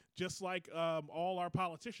gonna be just like all our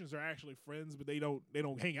politicians are actually friends, but they don't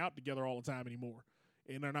hang out together all the time anymore,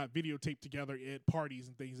 and they're not videotaped together at parties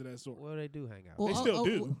and things of that sort. Well, they do hang out. Well, They still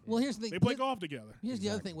do. Well, here's the thing. They play golf together. Here's the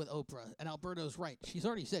other thing with Oprah, and Alberto's right. She's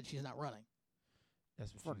already said she's not running.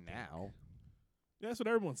 That's what For you think. now. That's what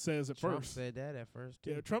everyone says at Trump first. said that at first,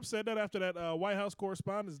 too. Yeah, Trump said that after that White House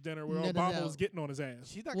Correspondents' Dinner where No, Obama no. was getting on his ass.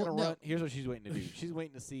 She's not Well, going to no. run. Here's what she's waiting to do. She's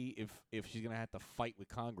waiting to see if she's going to have to fight with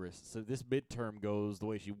Congress. So this midterm goes the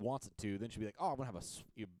way she wants it to. Then she'll be like, I'm going to have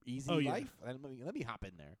a easy Oh, yeah. life. And let me hop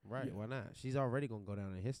in there. Right, Yeah. why not? She's already going to go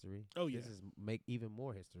down in history. Oh, yeah. This is make even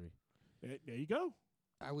more history. There you go.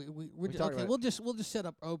 We're talked okay. about we'll just set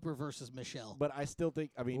up Oprah versus Michelle. But I still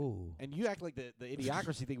think, Ooh. and you act like the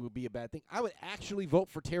idiocracy thing would be a bad thing. I would actually vote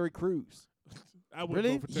for Terry Crews. I would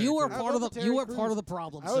Really? vote for Terry You are Crews. I part of vote the for you Terry are part Crews. of the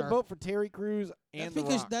problem, I would sir. vote for Terry Crews and The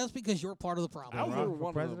Rock. That's because you're part of the problem. I would Rock vote for one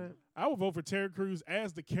of them. president? I would vote for Terry Crews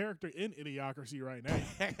as the character in Idiocracy right now.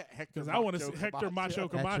 Hector Because I want to see Hector Macho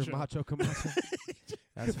Hector Camacho. Macho Camacho.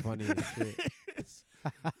 That's funny as shit.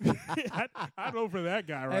 I'd vote for that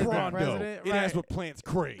guy right As the now. president, It has right. what plants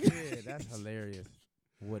crave. Yeah, that's hilarious.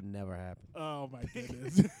 Would never happen. Oh my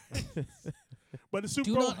goodness! But the Super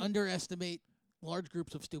Do Bowl, not underestimate large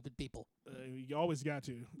groups of stupid people. you always got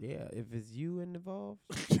to. Yeah, if it's you involved,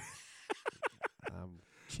 I'm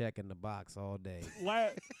checking the box all day.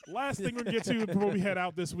 Last thing we're gonna get to before we head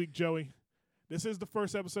out this week, Joey. This is the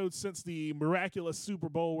first episode since the miraculous Super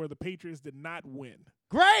Bowl where the Patriots did not win.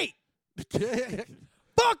 Great!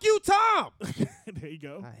 Fuck you, Tom! There you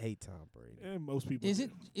go. I hate Tom Brady. And most people. Is do.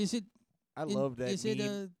 it I love that is meme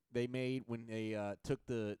it they made when they took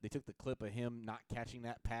the clip of him not catching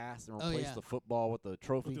that pass and Oh, replaced yeah. the football with the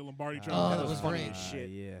trophy. With the Lombardi Oh, Trophy? Oh, That that was was funny great. as shit.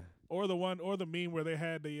 Yeah. Or the meme where they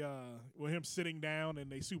had the with him sitting down and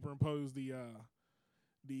they superimposed the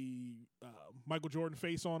Michael Jordan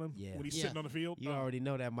face on him Yeah. when he's Yeah. sitting on the field. You already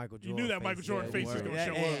know that Michael You Jordan knew that Michael Jordan face was word. gonna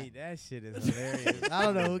show Hey, up. that shit is hilarious. I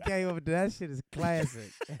don't know who came up with that. That shit is classic.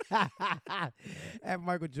 That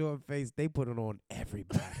Michael Jordan face, they put it on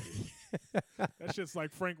everybody. That shit's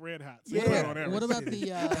like Frank Red Hot. They Yeah. put it on everything. What about That shit is- the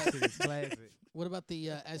that shit is classic. what about the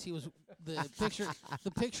as he was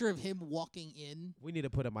the picture of him walking in? We need to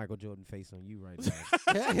put a Michael Jordan face on you right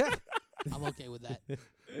now. I'm okay with that.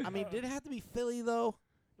 I mean, did it have to be Philly though?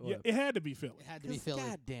 Yeah, it had to be Philly It had to be 'Cause Philly.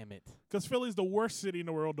 God damn it! because Philly's the worst city in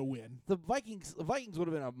the world to win. The Vikings would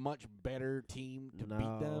have been a much better team to beat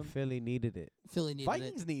No, them. Philly needed it. Philly needed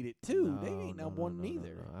Vikings need it too. They ain't No, no, no, one no, no,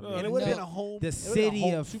 neither. no. I No, mean, they it would have no. been a home. the it would've been a city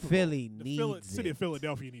home of Super Bowl. Philly The needs city it. of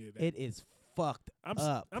Philadelphia needed it. It is fucked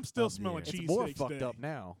up. I'm still up smelling there. cheese. It's more steaks fucked today. up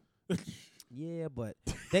now. Yeah, but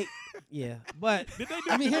they, but Did they do?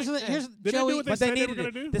 I mean, did here's they do Joey. what they but said they they were needed gonna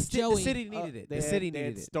it. do? The Joey, city needed it. They The had- city they needed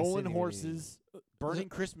had it. The stolen city needed horses, burning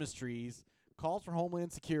Christmas trees, calls for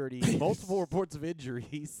Homeland Security, multiple reports of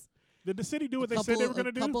injuries. Did the city do what they couple, said they were going to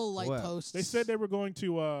a do? couple light What? posts. They said they were going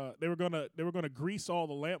to grease all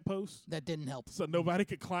the lampposts that didn't help. so nobody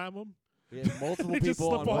could climb them. We had multiple They just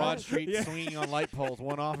people on slip Broad on. Street Yeah. swinging on light poles.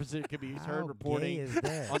 One officer could be it. heard How reporting gay is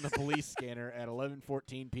that? on the police scanner at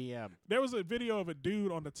 11:14 p.m. There was a video of a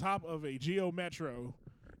dude on the top of a Geo Metro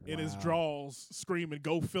in his Wow. draws screaming,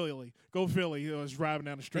 "Go Philly! Go Philly!" He was driving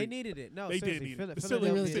down the They street. needed it. No, They did seriously, need it. Phila- The city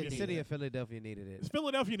Philadelphia, really did the need city it. of Philadelphia needed it.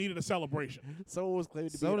 Philadelphia needed a celebration. So it was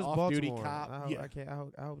claimed to So be does an off-duty Baltimore. cop. I hope, Yeah. I, can't,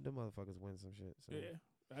 I hope them motherfuckers win some shit. So.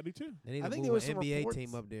 Yeah, I do too. They need I to think move there was an some NBA reports-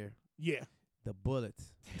 team up there. Yeah, The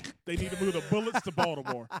Bullets. they need to move the Bullets to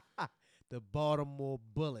Baltimore. The Baltimore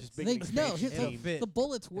Bullets. Just big They, expansion no, here's team. the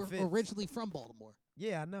Bullets were fits. originally from Baltimore.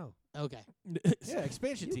 Yeah, I know. Okay. Yeah,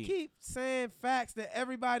 expansion You team. keep saying facts that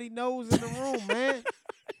everybody knows in the room, man.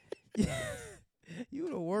 You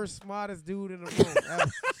the worst, smartest dude in the room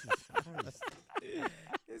ever.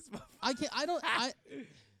 This motherfucker- I can't.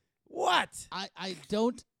 What? I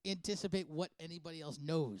don't anticipate what anybody else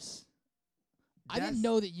knows. I didn't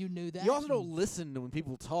know that you knew that. You also don't listen to when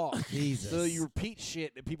people talk. Jesus. So you repeat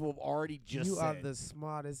shit that people have already just You said. are the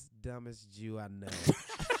smartest, dumbest Jew I know.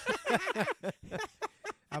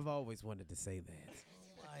 I've always wanted to say that.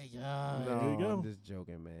 Oh my God. No, There you go. I'm just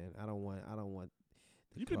joking, man. I don't want.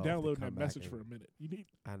 the You've been club to downloading come that back message and- for a minute. You need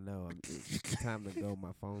I know. It's time to go.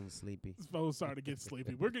 My phone's sleepy. this phone's starting to get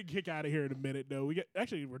sleepy. We're gonna kick out of here in a minute, though. We're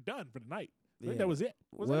done for the night. I think Yeah. that was it.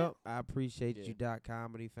 Well, I appreciate Yeah. you,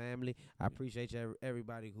 Comedy family. I appreciate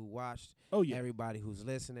everybody who watched, Oh yeah. everybody who's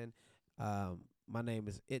listening. My name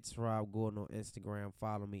is It's Rob Gordon on Instagram.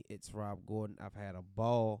 Follow me, It's Rob Gordon. I've had a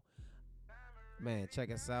ball. Man,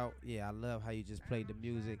 check us out. Yeah, I love how you just played the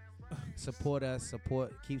music. Support us.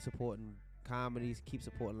 Keep supporting comedies. Keep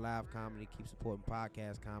supporting live comedy. Keep supporting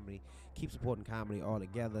podcast comedy. Keep supporting comedy all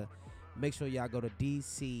together. Make sure y'all go to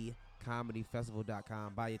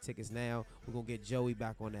DCComedyFestival.com. Buy your tickets now. We're going to get Joey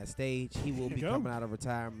back on that stage. He will There be you go. coming out of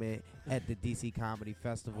retirement at the DC Comedy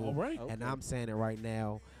Festival. All right. And Okay. I'm saying it right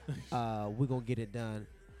now. We're going to get it done.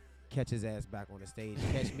 Catch his ass back on the stage.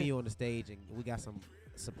 Catch me on the stage. And we got some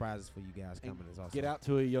surprises for you guys coming as also. Get out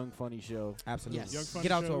to a Young Funny show. Absolutely. Yes. Young Funny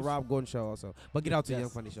Get out to a shows. Rob Gordon show also. But get out to a Yes. Young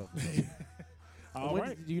Funny show. All When-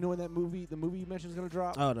 right. Do you know when the movie you mentioned is gonna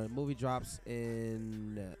drop? Oh, the movie drops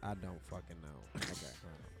in. I don't fucking know. Okay.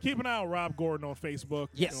 Keep an eye on Rob Gordon on Facebook.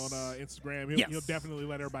 Yes. On Instagram. Yes. He'll definitely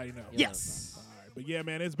let everybody know. Yes. All right. But yeah,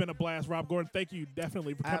 man, it's been a blast, Rob Gordon. Thank you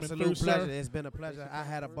definitely for coming Absolute through, pleasure. sir. It's been a pleasure. I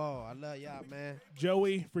had a ball. I love y'all, man.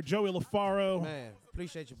 Joey LaFaro, Man,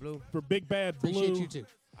 appreciate you, Blue. for Big Bad Blue. Appreciate you too.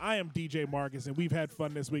 I am DJ Marcus, and we've had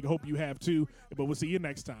fun this week. Hope you have too. But we'll see you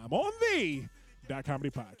next time on the Comedy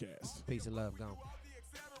Podcast. Peace and love. Gone.